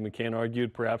ever. Dave McCann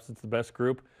argued perhaps it's the best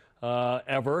group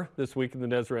ever this week in the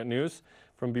Deseret News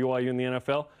from BYU in the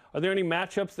NFL. Are there any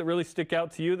matchups that really stick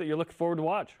out to you that you're looking forward to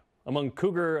watch among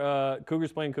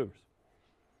Cougars playing Cougars?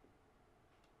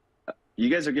 You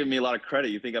guys are giving me a lot of credit.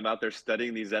 You think I'm out there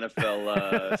studying these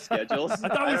NFL schedules? I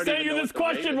thought we sent you this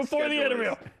question before the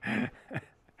interview.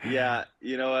 Yeah,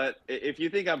 you know what? If you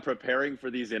think I'm preparing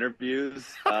for these interviews,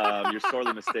 you're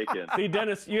sorely mistaken. See,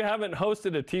 Dennis, you haven't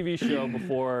hosted a TV show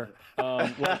before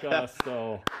like us,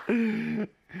 so.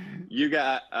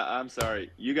 I'm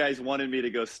sorry. You guys wanted me to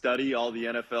go study all the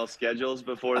NFL schedules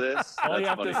before this? All you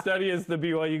have to study is the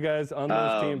BYU guys on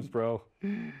those teams, bro.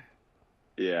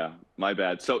 Yeah, my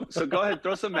bad. So go ahead,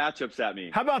 throw some matchups at me.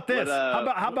 How about this?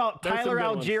 How about Tyler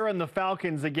Algier ones. and the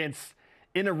Falcons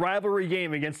in a rivalry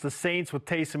game against the Saints with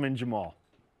Taysom and Jamal?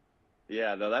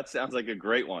 Yeah, no, that sounds like a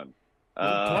great one.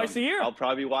 Twice a year. I'll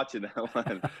probably be watching that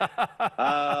one.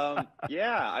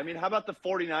 Yeah, I mean, how about the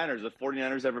 49ers? The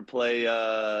 49ers ever play?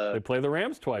 They play the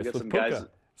Rams twice with Puka. Guys,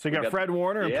 so you got Fred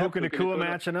Warner and Puka Nacua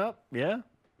matching up? Yeah?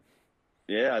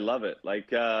 Yeah, I love it.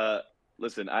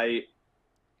 Listen,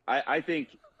 I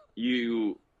think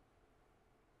you're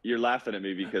laughing at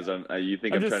me because you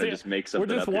think I'm trying to just make something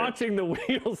up. We're just watching the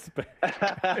wheels spin.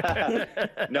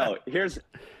 No, here's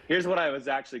what I was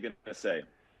actually going to say.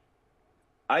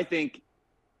 I think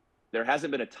there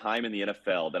hasn't been a time in the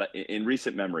NFL that in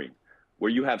recent memory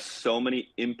where you have so many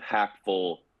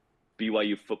impactful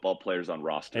BYU football players on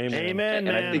rosters. Amen.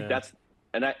 And I think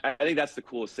that's the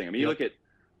coolest thing. I mean, you look at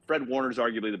Fred Warner's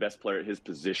arguably the best player at his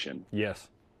position. Yes.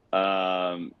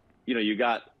 You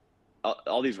got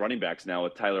all these running backs now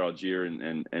with Tyler Algier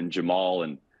and Jamal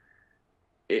and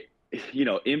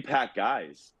impact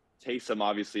guys. Taysom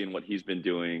obviously and what he's been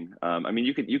doing. I mean,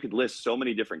 you could list so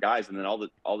many different guys, and then all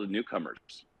the newcomers.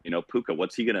 Puka,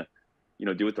 what's he gonna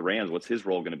do with the Rams? What's his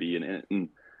role gonna be? And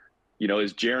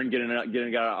is Jaron getting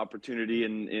an opportunity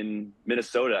in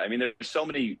Minnesota? I mean, there's so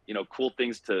many cool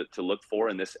things to look for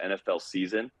in this NFL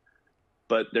season,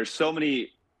 but there's so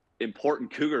many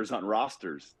important Cougars on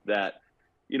rosters that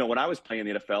when I was playing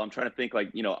in the NFL, I'm trying to think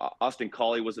Austin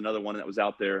Collie was another one that was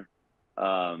out there,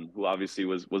 who obviously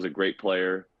was a great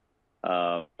player.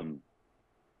 There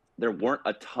weren't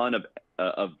a ton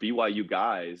of BYU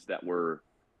guys that were,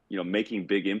 making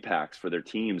big impacts for their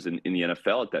teams in the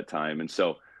NFL at that time. And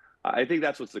so I think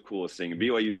that's what's the coolest thing.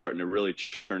 BYU starting to really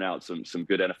churn out some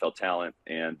good NFL talent.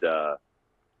 And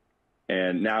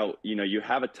now, you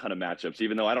have a ton of matchups,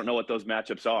 even though I don't know what those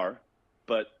matchups are,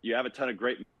 but you have a ton of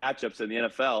great matchups in the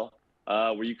NFL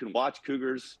where you can watch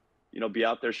Cougars, be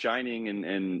out there shining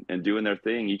and doing their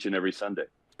thing each and every Sunday.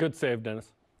 Good save,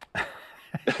 Dennis.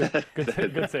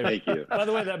 Good save. Thank you. By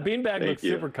the way, that beanbag looks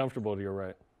super comfortable to your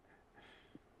right.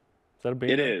 Is that a beanbag?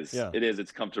 It is. Yeah. It is.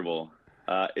 It's comfortable.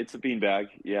 It's a beanbag.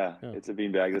 Yeah, it's a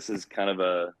beanbag. This is kind of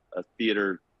a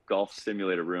theater golf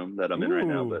simulator room that I'm in right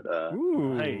now. But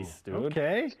nice, dude.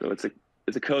 Okay. So it's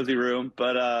a cozy room.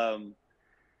 But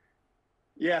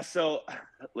yeah. So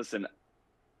listen,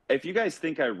 if you guys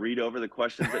think I read over the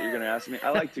questions that you're going to ask me, I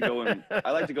like to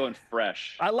go in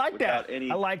fresh. I like that.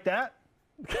 I like that.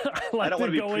 I don't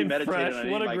want to be premeditated. On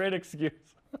what a great excuse.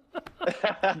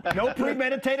 No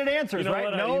premeditated answers,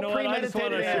 right? No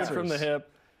premeditated answers from the hip.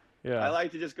 Yeah. I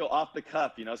like to just go off the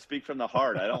cuff, speak from the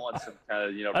heart. I don't want some kind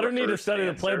of, I don't need to study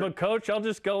the playbook, coach. I'll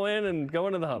just go in and go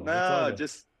into the huddle. No,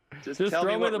 just tell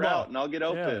me what route and I'll get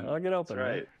open. Yeah, I'll get open. That's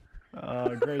right.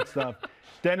 Great stuff.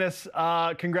 Dennis,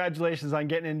 congratulations on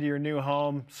getting into your new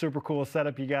home. Super cool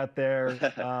setup you got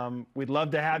there. We'd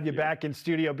love to have you back in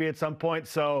Studio B at some point.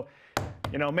 So,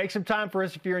 make some time for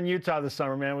us if you're in Utah this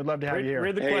summer, man. We'd love to have you here.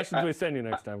 Read the questions we send you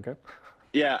next time, okay?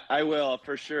 Yeah, I will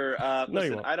for sure.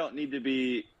 Listen, I don't need to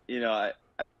be,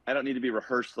 I don't need to be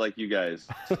rehearsed like you guys.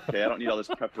 Okay, I don't need all this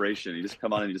preparation. You just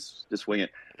come on and just wing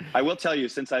it. I will tell you,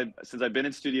 since I've been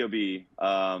in Studio B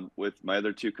with my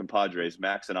other two compadres,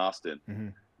 Max and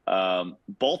Austin,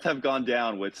 both have gone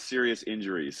down with serious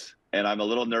injuries, and I'm a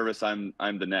little nervous. I'm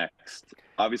the next.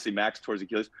 Obviously, Max towards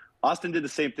Achilles. Austin did the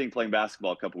same thing playing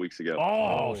basketball a couple weeks ago.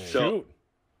 Oh, so shoot!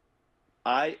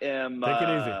 I am. Take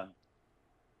it easy.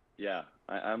 Yeah.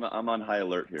 I'm on high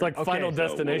alert here. It's like Final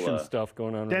Destination stuff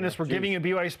going on. Dennis, we're giving you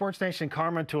BYU Sports Nation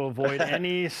karma to avoid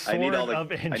any sort of injury. I need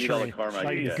all the karma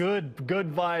I can get.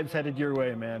 Good vibes headed your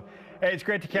way, man. Hey, it's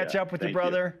great to catch up with you,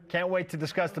 brother. Can't wait to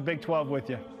discuss the Big 12 with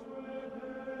you.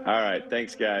 All right.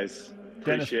 Thanks, guys.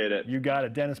 Appreciate it. You got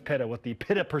it. Dennis Pitta with the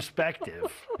Pitta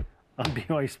perspective on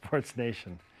BYU Sports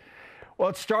Nation. Well,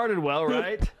 it started well,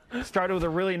 right? Started with a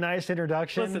really nice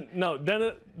introduction. Listen, no,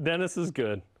 Dennis is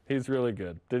good. He's really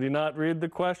good. Did he not read the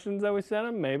questions that we sent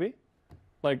him? Maybe.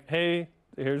 Like, hey,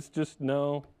 here's just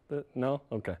no.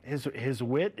 Okay. His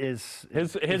wit is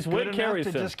his wit carries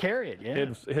him. Just carry it. Yeah.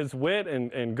 His wit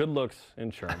and good looks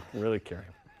and charm really carry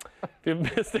him. If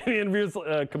you've missed any interviews,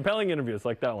 compelling interviews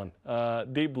like that one,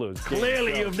 Deep Blues.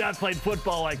 Clearly, you have not played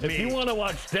football like me. If you want to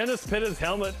watch Dennis Pitta's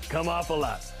helmet come off a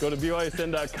lot, go to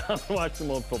BYUSN.com and watch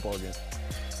some old football games.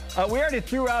 We already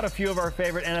threw out a few of our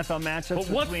favorite NFL matchups. But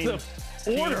what's the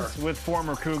order with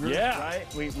former Cougars, right?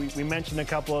 We mentioned a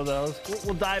couple of those.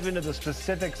 We'll dive into the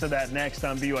specifics of that next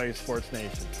on BYU Sports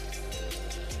Nation.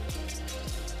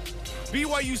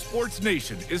 BYU Sports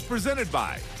Nation is presented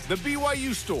by the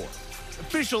BYU Store,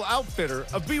 official outfitter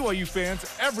of BYU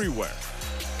fans everywhere.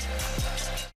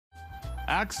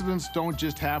 Accidents don't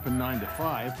just happen 9 to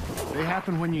 5. They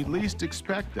happen when you least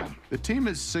expect them. The team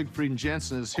at Siegfried &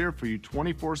 Jensen is here for you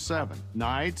 24/7.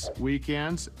 Nights,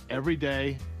 weekends, every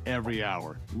day, every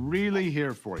hour. Really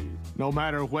here for you. No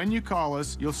matter when you call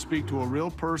us, you'll speak to a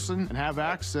real person and have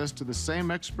access to the same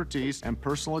expertise and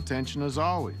personal attention as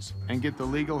always, and get the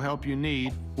legal help you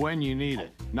need when you need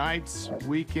it. Nights,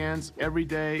 weekends, every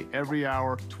day, every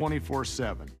hour,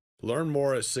 24/7. Learn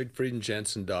more at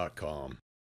siegfriedandjensen.com.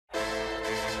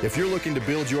 If you're looking to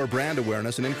build your brand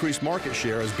awareness and increase market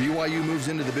share as BYU moves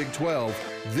into the Big 12,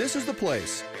 this is the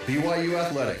place, BYU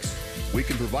Athletics. We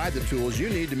can provide the tools you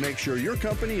need to make sure your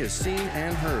company is seen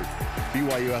and heard.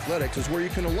 BYU Athletics is where you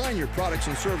can align your products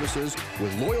and services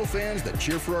with loyal fans that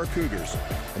cheer for our Cougars.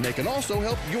 And they can also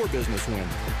help your business win.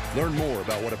 Learn more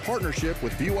about what a partnership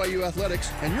with BYU Athletics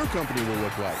and your company will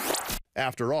look like.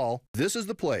 After all, this is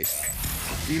the place.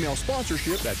 Email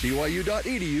sponsorship at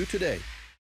byu.edu today.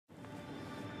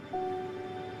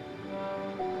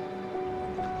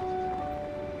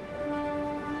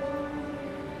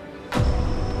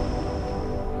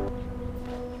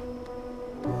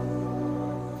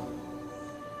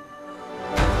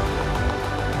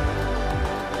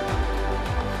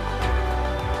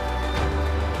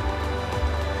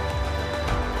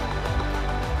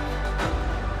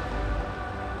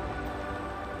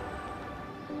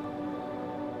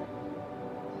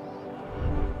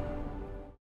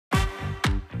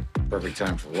 Perfect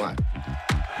time for what?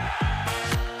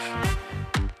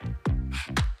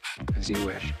 As you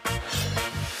wish.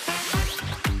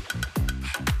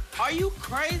 Are you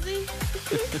crazy?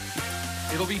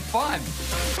 It'll be fun.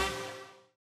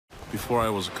 Before I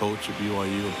was a coach at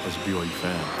BYU, I was a BYU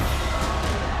fan.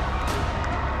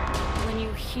 When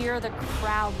you hear the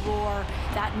crowd roar,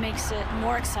 that makes it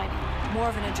more exciting, more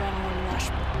of an adrenaline rush.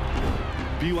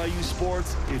 BYU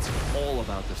Sports, it's all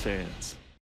about the fans.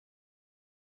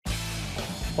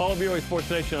 Follow BYU Sports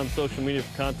Nation on social media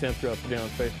for content throughout the day on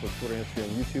Facebook, Twitter, Instagram,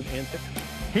 YouTube, and TikTok.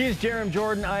 He is Jerem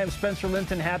Jordan. I am Spencer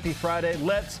Linton. Happy Friday.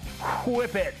 Let's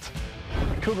whip it.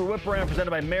 Cougar Whip Around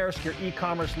presented by Maersk, your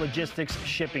e-commerce logistics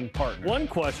shipping partner. One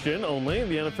question only.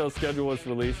 The NFL schedule was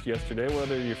released yesterday.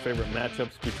 What are your favorite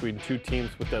matchups between two teams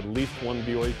with at least one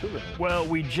BYU Cougar? Well,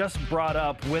 we just brought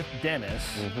up with Dennis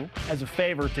as a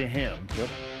favor to him.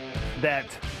 That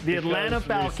the Atlanta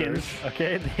Falcons,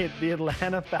 the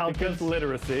Atlanta Falcons. Because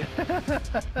literacy.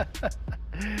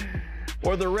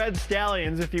 Or the Red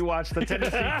Stallions, if you watch the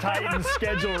Tennessee Titans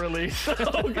schedule release.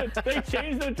 Oh, good. They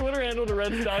changed their Twitter handle to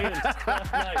Red Stallions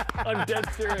last night. I'm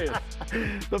dead serious.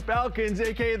 The Falcons,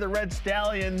 a.k.a. the Red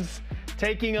Stallions,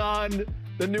 taking on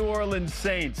the New Orleans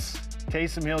Saints.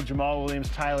 Taysom Hill, Jamal Williams,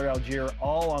 Tyler Algier,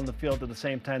 all on the field at the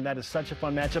same time. That is such a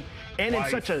fun matchup, and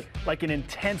it's such a an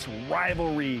intense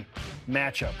rivalry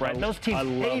matchup, right? Those teams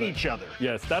hate each other.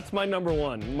 Yes, that's my number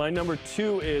one. My number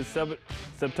two is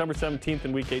September 17th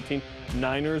in Week 18,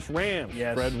 Niners-Rams.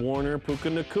 Yes. Fred Warner, Puka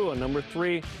Nacua. Number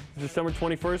three is December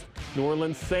 21st, New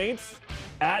Orleans Saints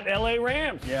at LA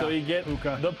Rams. Yeah, so you get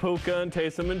the Puka and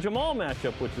Taysom and Jamal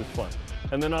matchup, which is fun.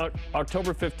 And then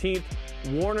October 15th,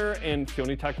 Warner and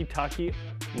Fioni Takitaki,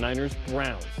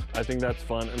 Niners-Browns. I think that's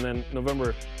fun. And then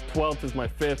November 12th is my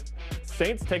fifth.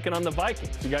 Saints taking on the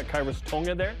Vikings. You got Kairos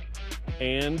Tonga there.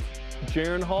 And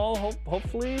Jaren Hall,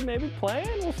 hopefully, maybe playing.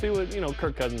 We'll see what,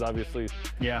 Kirk Cousins, obviously.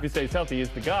 Yeah. If he stays healthy, he's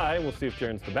the guy. We'll see if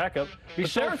Jaren's the backup.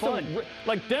 He's so fun.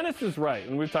 Like, Dennis is right,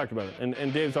 and we've talked about it.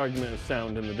 And Dave's argument is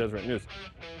sound in the Deseret News.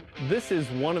 This is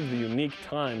one of the unique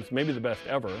times, maybe the best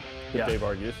ever, that Dave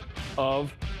argues,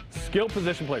 of skill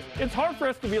position plays. It's hard for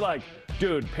us to be like,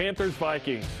 dude, Panthers,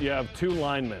 Vikings, you have two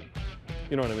linemen.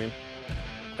 You know what I mean?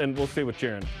 And we'll see with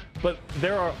Jaren. But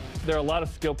there are a lot of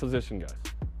skill position guys.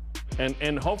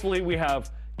 And hopefully we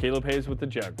have Caleb Hayes with the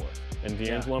Jaguars and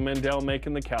D'Angelo Mandel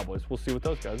making the Cowboys. We'll see with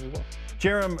those guys as well.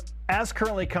 Jerem, as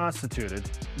currently constituted,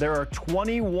 there are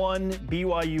 21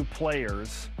 BYU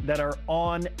players that are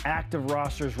on active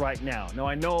rosters right now. Now,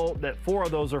 I know that 4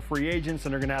 of those are free agents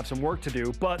and are going to have some work to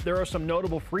do, but there are some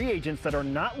notable free agents that are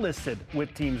not listed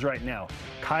with teams right now.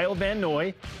 Kyle Van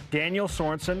Noy, Daniel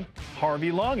Sorensen,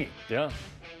 Harvey Longy. Yeah.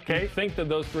 Okay. I think that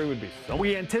those 3 would be somewhere.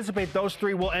 We anticipate those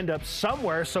 3 will end up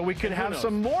somewhere, so we could have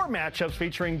some more matchups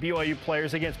featuring BYU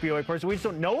players against BYU players we just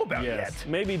don't know about yet.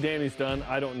 Maybe Danny's done.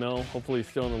 I don't know. Hopefully he's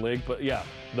still in the league. But, yeah,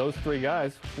 those 3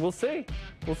 guys, we'll see.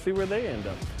 We'll see where they end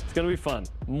up. It's going to be fun.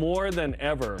 More than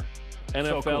ever,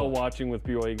 NFL watching with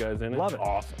BYU guys in it. Love it.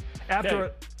 Awesome.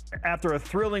 After a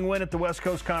thrilling win at the West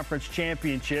Coast Conference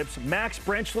Championships, Max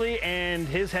Brenchley and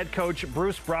his head coach,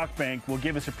 Bruce Brockbank, will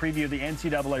give us a preview of the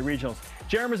NCAA Regionals.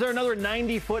 Jeremy, is there another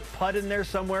 90-foot putt in there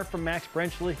somewhere from Max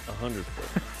Brenchley? 100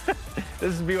 foot.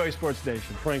 This is BYU Sports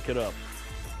Nation. Crank it up.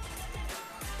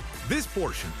 This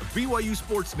portion of BYU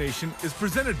Sports Nation is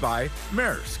presented by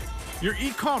Maersk, your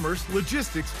e-commerce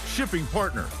logistics shipping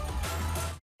partner.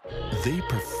 They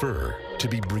prefer to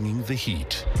be bringing the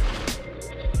heat,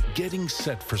 getting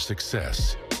set for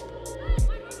success,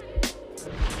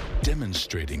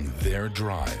 demonstrating their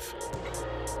drive.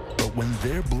 But when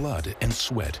their blood and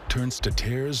sweat turns to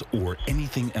tears or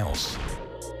anything else,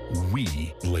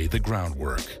 we lay the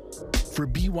groundwork for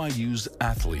BYU's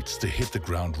athletes to hit the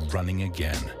ground running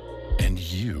again, and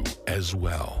you as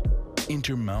well.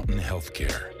 Intermountain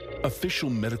Healthcare,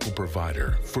 official medical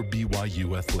provider for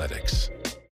BYU Athletics.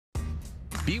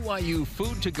 BYU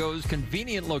Food to Go's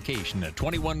convenient location at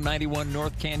 2191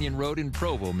 North Canyon Road in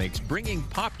Provo makes bringing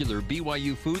popular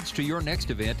BYU foods to your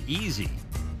next event easy.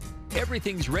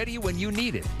 Everything's ready when you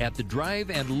need it at the drive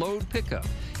and load pickup.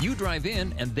 You drive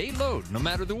in and they load no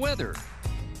matter the weather.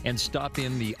 And stop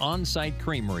in the on-site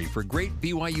creamery for great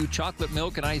BYU chocolate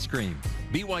milk and ice cream.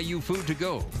 BYU Food to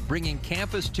Go, bringing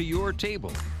campus to your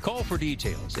table. Call for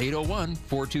details,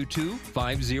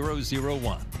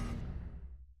 801-422-5001.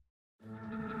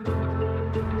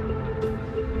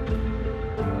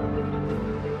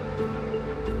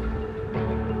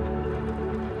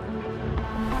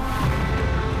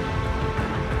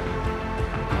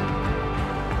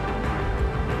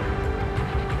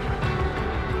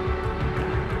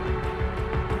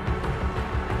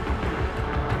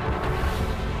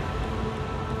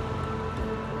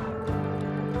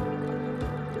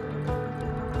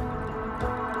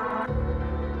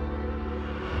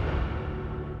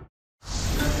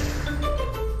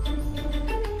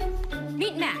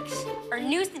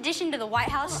 To the White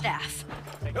House staff.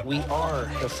 We are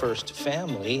the first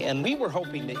family, and we were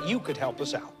hoping that you could help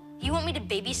us out. You want me to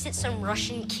babysit some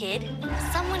Russian kid?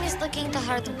 Someone is looking to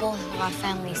hurt both of our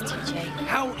families, TJ.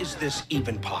 How is this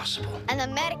even possible? An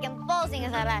American posing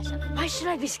as a Russian. Why should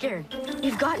I be scared?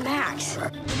 You've got Max.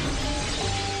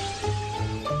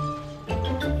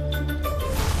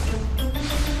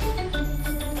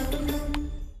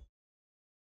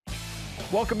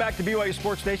 Welcome back to BYU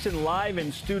Sports Nation, live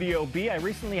in Studio B. I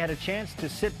recently had a chance to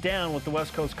sit down with the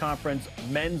West Coast Conference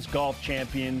men's golf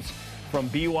champions from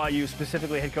BYU,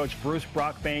 specifically head coach Bruce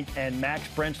Brockbank and Max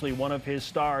Brenchley, one of his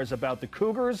stars, about the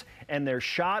Cougars and their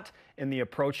shot in the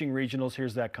approaching regionals.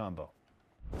 Here's that combo.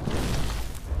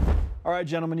 All right,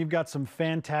 gentlemen, you've got some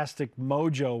fantastic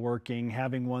mojo working,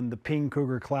 having won the Ping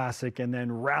Cougar Classic and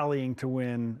then rallying to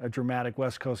win a dramatic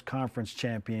West Coast Conference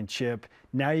championship.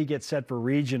 Now you get set for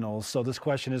regionals. So this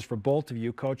question is for both of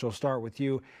you. Coach, I'll start with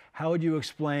you. How would you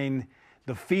explain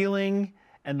the feeling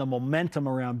and the momentum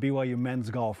around BYU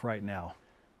men's golf right now?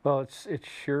 Well, it's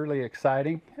surely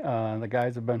exciting. The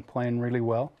guys have been playing really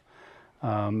well,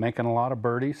 making a lot of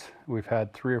birdies. We've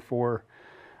had 3 or 4,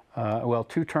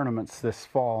 2 tournaments this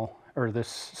fall or this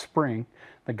spring.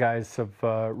 The guys have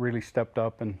really stepped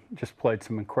up and just played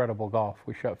some incredible golf.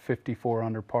 We shot 54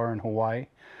 under par in Hawaii,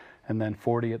 and then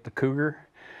 40 at the Cougar,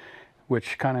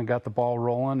 which kind of got the ball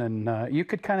rolling. And you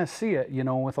could kind of see it, you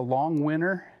know, with a long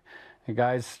winter. The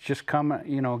guys just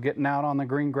getting out on the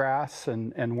green grass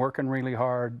and working really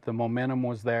hard. The momentum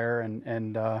was there,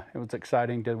 and it was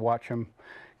exciting to watch them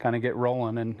kind of get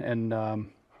rolling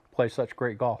and play such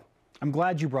great golf. I'm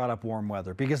glad you brought up warm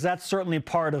weather, because that's certainly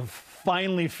part of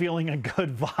finally feeling a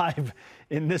good vibe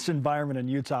in this environment in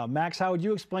Utah. Max, how would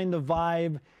you explain the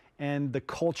vibe and the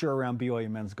culture around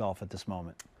BYU men's golf at this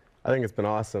moment? I think it's been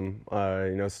awesome.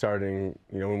 Starting,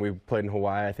 when we played in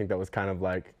Hawaii, I think that was kind of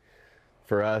like,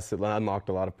 for us, it unlocked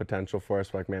a lot of potential for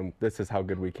us. We're like, man, this is how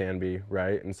good we can be,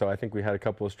 right? And so I think we had a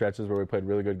couple of stretches where we played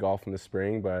really good golf in the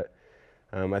spring, but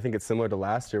I think it's similar to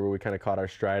last year where we kind of caught our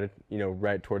stride,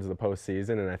 right towards the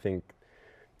postseason. And I think,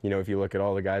 if you look at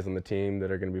all the guys on the team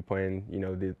that are going to be playing,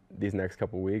 these next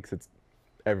couple of weeks,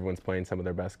 everyone's playing some of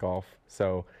their best golf.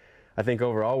 So I think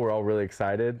overall we're all really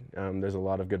excited. There's a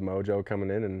lot of good mojo coming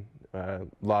in and a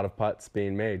lot of putts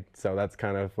being made. So that's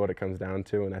kind of what it comes down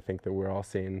to. And I think that we're all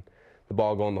seeing the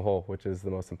ball go in the hole, which is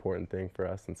the most important thing for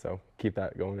us. And so keep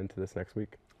that going into this next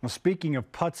week. Well, speaking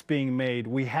of putts being made,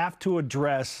 we have to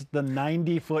address the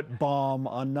 90-foot bomb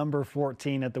on number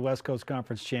 14 at the West Coast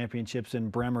Conference Championships in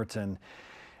Bremerton.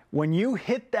 When you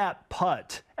hit that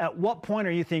putt, at what point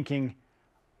are you thinking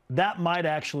that might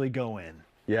actually go in?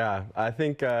 Yeah, I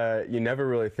think you never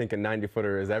really think a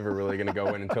 90-footer is ever really going to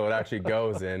go in until it actually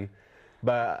goes in.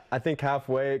 But I think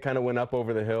halfway it kind of went up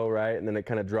over the hill, right? And then it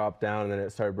kind of dropped down, and then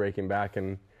it started breaking back.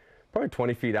 And probably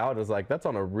 20 feet out, it was like, that's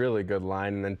on a really good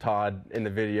line. And then Todd, in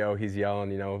the video, he's yelling,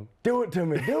 do it to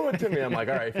me, do it to me. I'm like,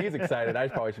 all right, if he's excited, I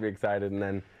probably should be excited. And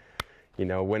then,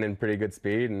 went in pretty good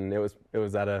speed. And it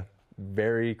was at a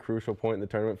very crucial point in the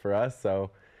tournament for us. So,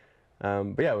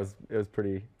 but yeah, it was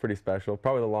pretty special.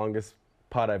 Probably the longest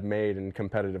putt I've made in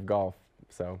competitive golf.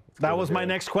 So that was my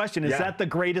next question. Is that the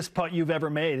greatest putt you've ever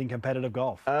made in competitive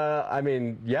golf? I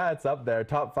mean, yeah, it's up there.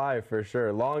 Top 5 for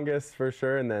sure. Longest for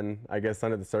sure. And then I guess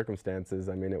under the circumstances,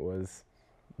 I mean, it was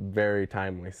very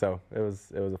timely. So it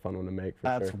was a fun one to make for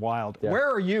sure. That's wild. Yeah. Where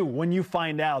are you when you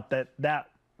find out that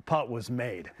putt was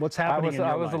made? What's happening in your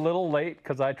life? I was a little late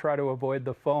because I try to avoid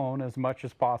the phone as much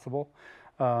as possible.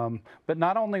 But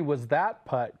not only was that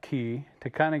putt key to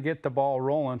kind of get the ball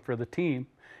rolling for the team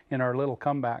in our little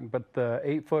comeback, but the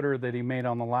 8-footer that he made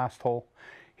on the last hole,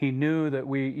 he knew that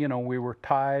we were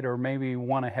tied or maybe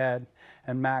one ahead.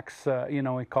 And Max, he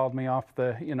called me off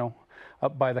the,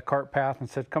 up by the cart path and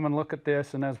said, come and look at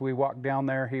this. And as we walked down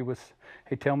there,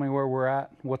 hey, tell me where we're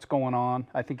at, what's going on.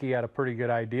 I think he had a pretty good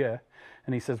idea.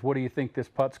 And he says, what do you think this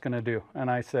putt's going to do? And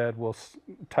I said, well,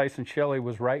 Tyson Shelley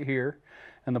was right here,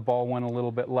 and the ball went a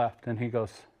little bit left. And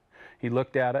he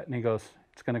looked at it, and he goes,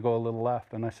 it's going to go a little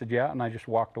left. And I said, yeah. And I just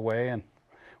walked away. And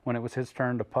when it was his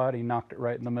turn to putt, he knocked it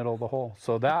right in the middle of the hole.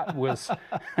 So that was,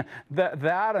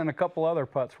 that and a couple other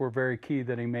putts were very key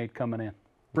that he made coming in.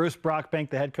 Bruce Brockbank,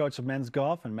 the head coach of men's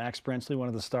golf, and Max Brinsley, one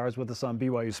of the stars with us on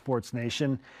BYU Sports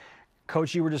Nation.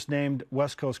 Coach, you were just named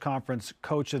West Coast Conference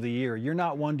Coach of the Year. You're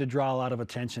not one to draw a lot of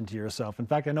attention to yourself. In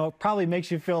fact, I know it probably makes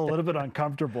you feel a little bit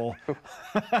uncomfortable.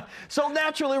 So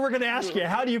naturally, we're going to ask you,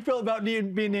 how do you feel about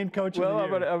being named Coach of the Year? Well,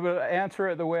 I'm going to answer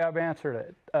it the way I've answered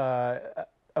it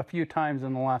a few times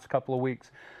in the last couple of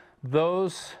weeks.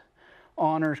 Those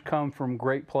honors come from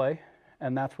great play,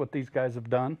 and that's what these guys have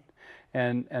done.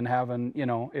 And having,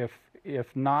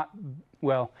 if not,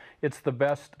 well, it's the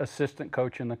best assistant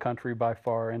coach in the country by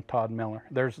far in Todd Miller.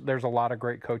 There's a lot of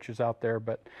great coaches out there,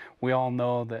 but we all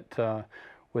know that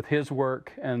with his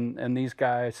work and these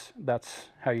guys, that's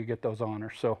how you get those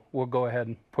honors. So we'll go ahead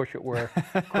and push it where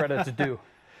credit's due.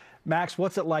 Max,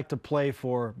 what's it like to play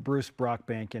for Bruce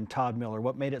Brockbank and Todd Miller?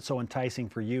 What made it so enticing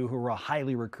for you, who were a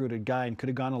highly recruited guy and could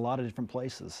have gone a lot of different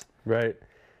places? Right.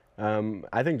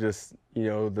 I think just,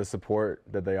 the support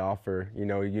that they offer,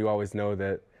 you always know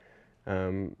that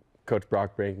Coach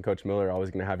Brockbank and Coach Miller are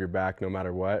always going to have your back no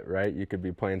matter what, right? You could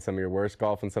be playing some of your worst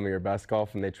golf and some of your best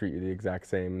golf, and they treat you the exact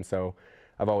same. And so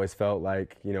I've always felt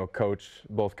like,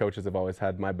 both coaches have always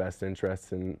had my best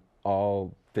interests in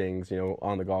all things,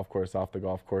 on the golf course, off the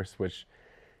golf course, which,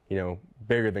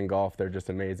 bigger than golf, they're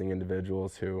just amazing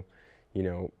individuals who,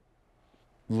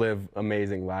 live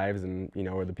amazing lives and,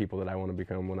 are the people that I want to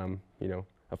become when I'm,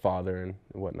 a father and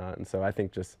whatnot. And so I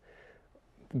think just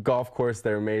golf course,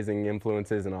 they're amazing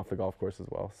influences, and off the golf course as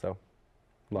well. So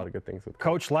a lot of good things with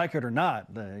Coach, like it or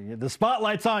not, the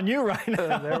spotlight's on you right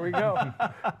now. There we go.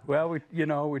 Well,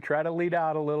 we try to lead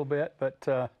out a little bit,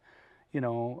 but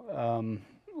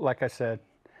like I said,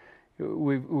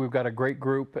 we've got a great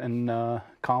group, and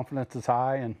confidence is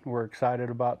high, and we're excited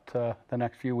about the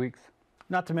next few weeks.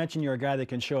 Not to mention you're a guy that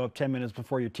can show up 10 minutes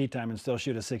before your tee time and still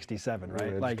shoot a 67,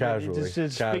 right? Yeah, like casually.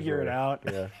 Just figure it out.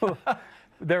 Yeah.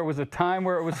 There was a time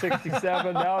where it was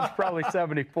 67. Now it's probably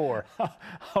 74.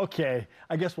 Okay,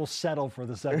 I guess we'll settle for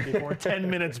the 74. 10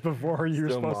 minutes before you're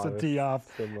Still supposed modest. to tee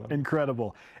off.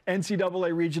 Incredible.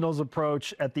 NCAA Regionals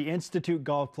approach at the Institute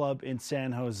Golf Club in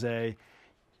San Jose.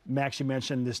 Max, you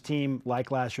mentioned this team, like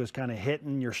last year, was kind of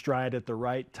hitting your stride at the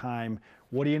right time.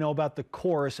 What do you know about the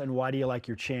course, and why do you like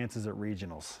your chances at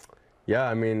regionals? Yeah,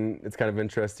 I mean, it's kind of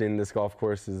interesting. This golf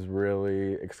course is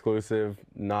really exclusive.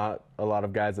 Not a lot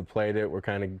of guys have played it. We're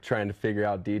kind of trying to figure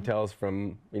out details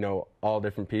from, all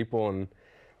different people. And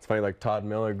it's funny, like Todd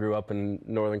Miller grew up in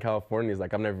Northern California. He's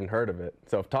like, I've never even heard of it.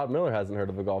 So if Todd Miller hasn't heard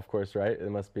of a golf course, right,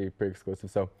 it must be pretty exclusive.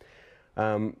 So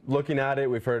looking at it,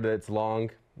 we've heard that it's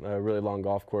long, a really long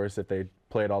golf course. If they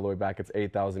play it all the way back, it's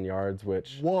 8,000 yards,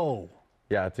 which... Whoa.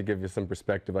 Yeah, to give you some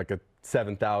perspective, like a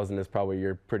 7,000 is probably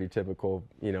your pretty typical,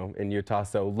 in Utah.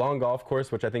 So long golf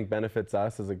course, which I think benefits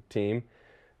us as a team.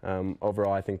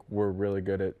 Overall, I think we're really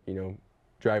good at,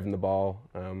 driving the ball,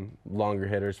 longer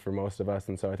hitters for most of us,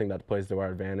 and so I think that plays to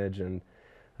our advantage. And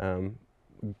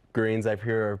greens, I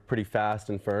hear, are pretty fast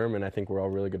and firm, and I think we're all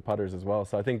really good putters as well.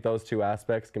 So I think those two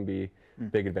aspects can be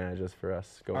big advantages for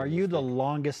us. Are you the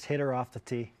longest hitter off the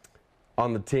tee?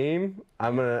 On the team,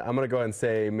 I'm gonna go ahead and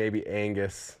say maybe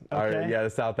Angus. Okay. The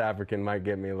South African might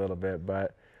get me a little bit,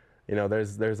 but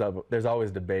there's always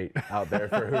debate out there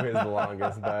for who is the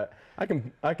longest. But I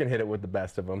can hit it with the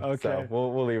best of them. Okay. So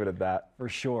we'll leave it at that. For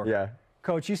sure. Yeah.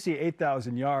 Coach, you see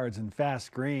 8,000 yards and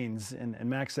fast greens, and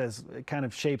Max says it kind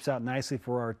of shapes out nicely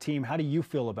for our team. How do you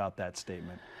feel about that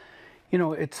statement?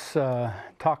 It's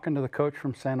talking to the coach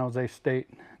from San Jose State,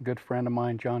 a good friend of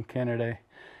mine, John Kennedy.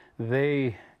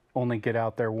 They only get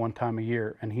out there one time a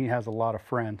year, and he has a lot of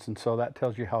friends, and so that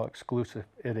tells you how exclusive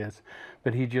it is.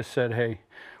 But he just said, hey,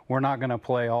 we're not going to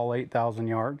play all 8,000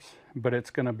 yards, but it's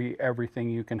going to be everything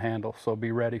you can handle, so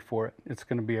be ready for it. It's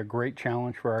going to be a great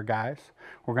challenge for our guys.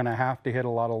 We're going to have to hit a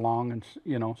lot of long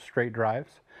and straight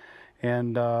drives,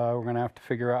 and we're going to have to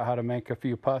figure out how to make a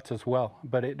few putts as well.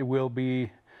 But it will be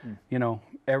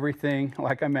everything,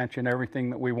 like I mentioned, everything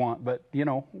that we want. But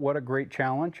what a great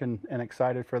challenge, and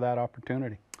excited for that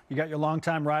opportunity. You got your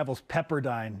longtime rivals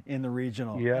Pepperdine in the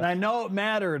regional. Yes. And I know it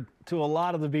mattered to a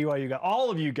lot of the BYU guys,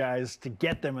 all of you guys, to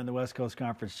get them in the West Coast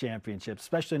Conference Championship,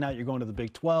 especially now you're going to the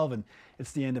Big 12 and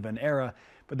it's the end of an era.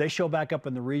 But they show back up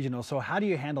in the regional. So how do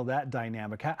you handle that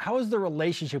dynamic? How is the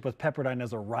relationship with Pepperdine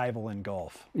as a rival in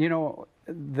golf?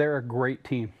 They're a great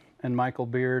team, and Michael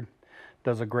Beard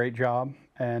does a great job.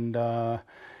 And,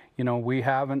 we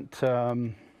haven't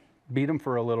beat them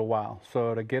for a little while.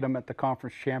 So to get them at the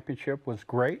conference championship was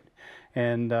great.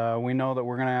 And we know that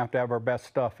we're going to have our best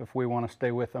stuff if we want to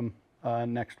stay with them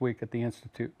next week at the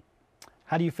Institute.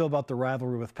 How do you feel about the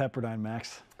rivalry with Pepperdine,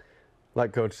 Max?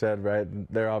 Like Coach said, right,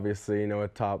 they're obviously, a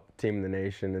top team in the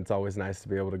nation. It's always nice to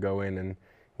be able to go in and,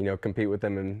 compete with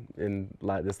them. And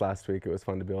this last week, it was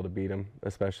fun to be able to beat them,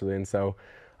 especially. And so,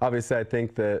 obviously, I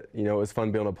think that, it was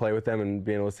fun being able to play with them and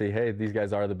being able to see, hey, these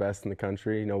guys are the best in the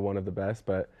country, one of the best.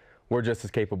 But we're just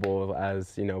as capable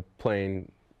as,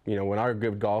 playing, when our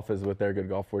good golf is with their good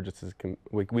golf, we're just as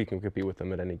we can compete with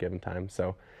them at any given time.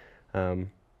 So,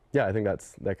 yeah, I think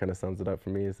that kind of sums it up for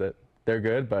me, is that they're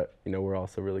good, but, we're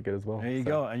also really good as well. There you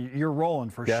go. And you're rolling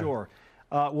for sure.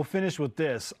 We'll finish with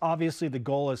this. Obviously, the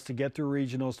goal is to get through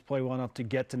regionals, to play well enough to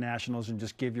get to nationals, and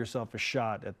just give yourself a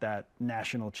shot at that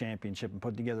national championship and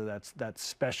put together that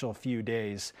special few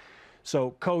days.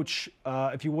 So, Coach,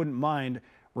 if you wouldn't mind,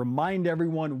 remind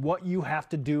everyone what you have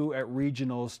to do at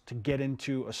regionals to get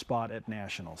into a spot at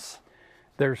nationals.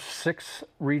 There's 6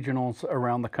 regionals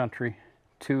around the country,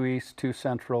 2 East, 2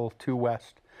 Central, 2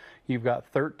 West. You've got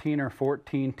 13 or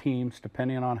 14 teams,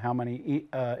 depending on how many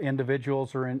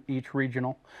individuals are in each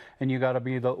regional, and you got to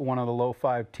be one of the low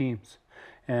 5 teams.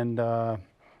 And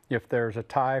if there's a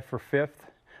tie for 5th,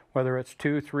 whether it's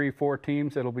 2, 3, 4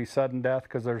 teams, it'll be sudden death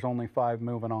because there's only 5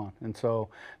 moving on. And so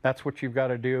that's what you've got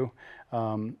to do.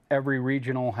 Every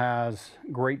regional has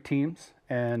great teams,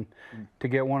 and to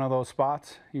get one of those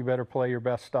spots, you better play your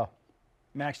best stuff.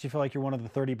 Max, do you feel like you're one of the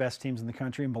 30 best teams in the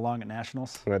country and belong at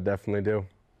nationals? I definitely do.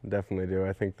 Definitely do.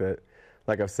 I think that,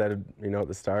 like I've said, at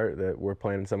the start, that we're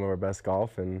playing some of our best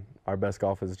golf, and our best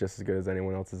golf is just as good as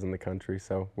anyone else's in the country.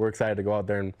 So we're excited to go out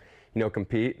there and,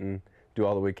 compete and do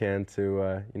all that we can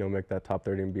to, make that top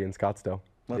 30 and be in Scottsdale.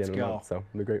 Let's go. So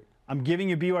it'll be great. I'm giving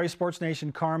you BYU Sports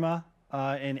Nation karma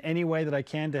in any way that I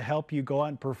can to help you go out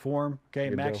and perform. Okay,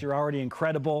 Good Max, deal. you're already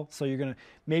incredible, so you're gonna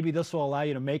maybe this will allow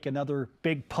you to make another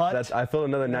big putt. I feel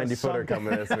another 90-footer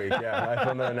coming this week. Yeah, I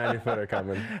feel another 90-footer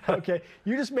coming. Okay,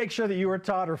 you just make sure that you or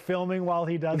Todd are filming while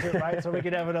he does it, right? So we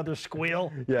can have another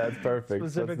squeal. Yeah, it's perfect.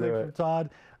 Specifically for Todd.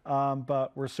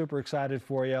 But we're super excited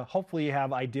for you. Hopefully you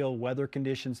have ideal weather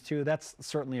conditions too. That's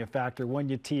certainly a factor. When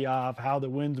you tee off, how the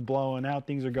wind's blowing, how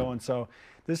things are going. So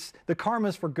the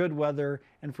karma's for good weather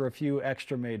and for a few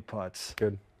extra made putts.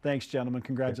 Good. Thanks, gentlemen.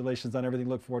 Congratulations on everything.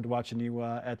 Look forward to watching you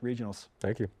at regionals.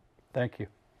 Thank you. Thank you.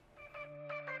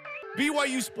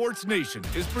 BYU Sports Nation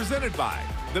is presented by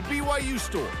the BYU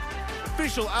Store,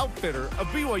 official outfitter of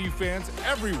BYU fans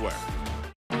everywhere.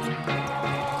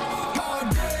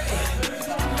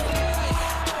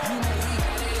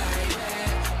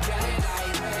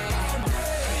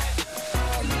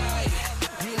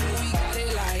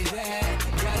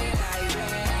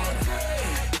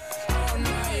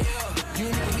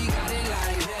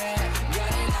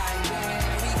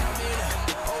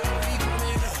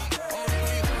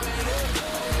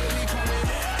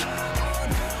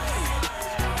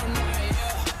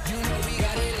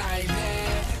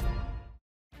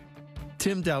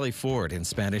 Tim Daly Ford in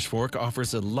Spanish Fork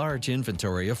offers a large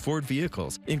inventory of Ford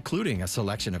vehicles, including a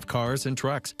selection of cars and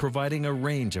trucks, providing a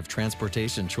range of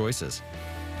transportation choices.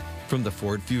 From the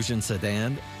Ford Fusion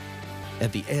sedan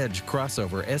and the Edge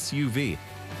crossover SUV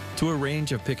to a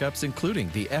range of pickups including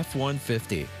the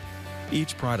F-150.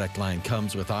 Each product line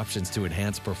comes with options to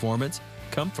enhance performance,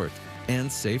 comfort,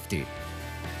 and safety.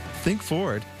 Think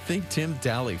Ford, think Tim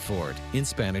Daly Ford in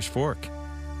Spanish Fork.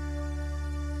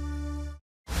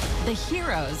 The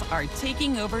heroes are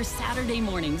taking over Saturday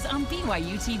mornings on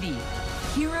BYU TV.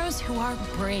 Heroes who are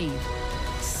brave,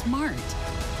 smart,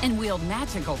 and wield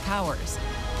magical powers.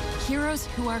 Heroes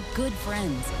who are good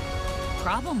friends,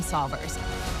 problem solvers,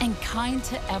 and kind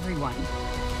to everyone.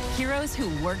 Heroes who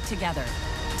work together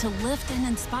to lift and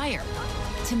inspire,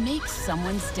 to make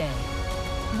someone's day.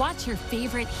 Watch your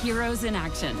favorite heroes in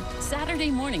action Saturday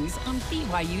mornings on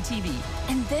BYU TV,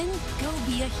 and then go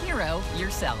be a hero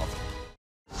yourself.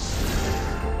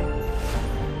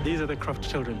 These are the Croft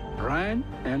children, Ryan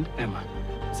and Emma.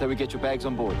 So we get your bags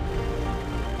on board.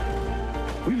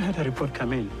 We've had a report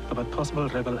come in about possible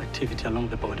rebel activity along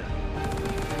the border.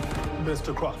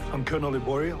 Mr. Croft, I'm Colonel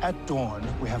Liborio. At dawn,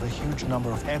 we have a huge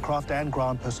number of aircraft and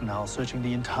ground personnel searching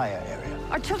the entire area.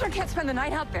 Our children can't spend the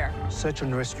night out there. Search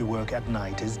and rescue work at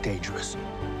night is dangerous.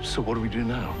 So what do we do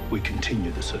now? We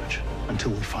continue the search until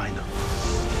we find them.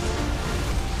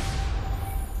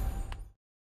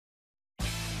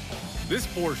 This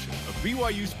portion of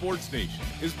BYU Sports Nation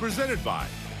is presented by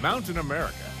Mountain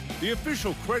America, the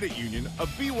official credit union of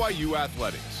BYU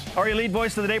Athletics. Our elite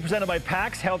voice of the day presented by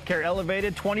PAX Healthcare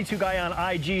Elevated. 22 guy on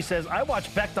IG says, I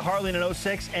watched Beck to Harlan in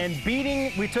 06 and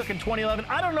beating we took in 2011.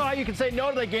 I don't know how you can say no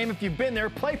to that game if you've been there.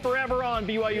 Play forever on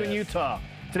BYU in Utah.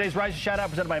 Today's Rise Shout Out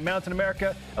presented by Mountain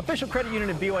America, official credit union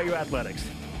of BYU Athletics.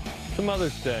 It's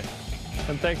Mother's Day.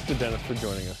 And thanks to Dennis for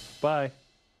joining us. Bye.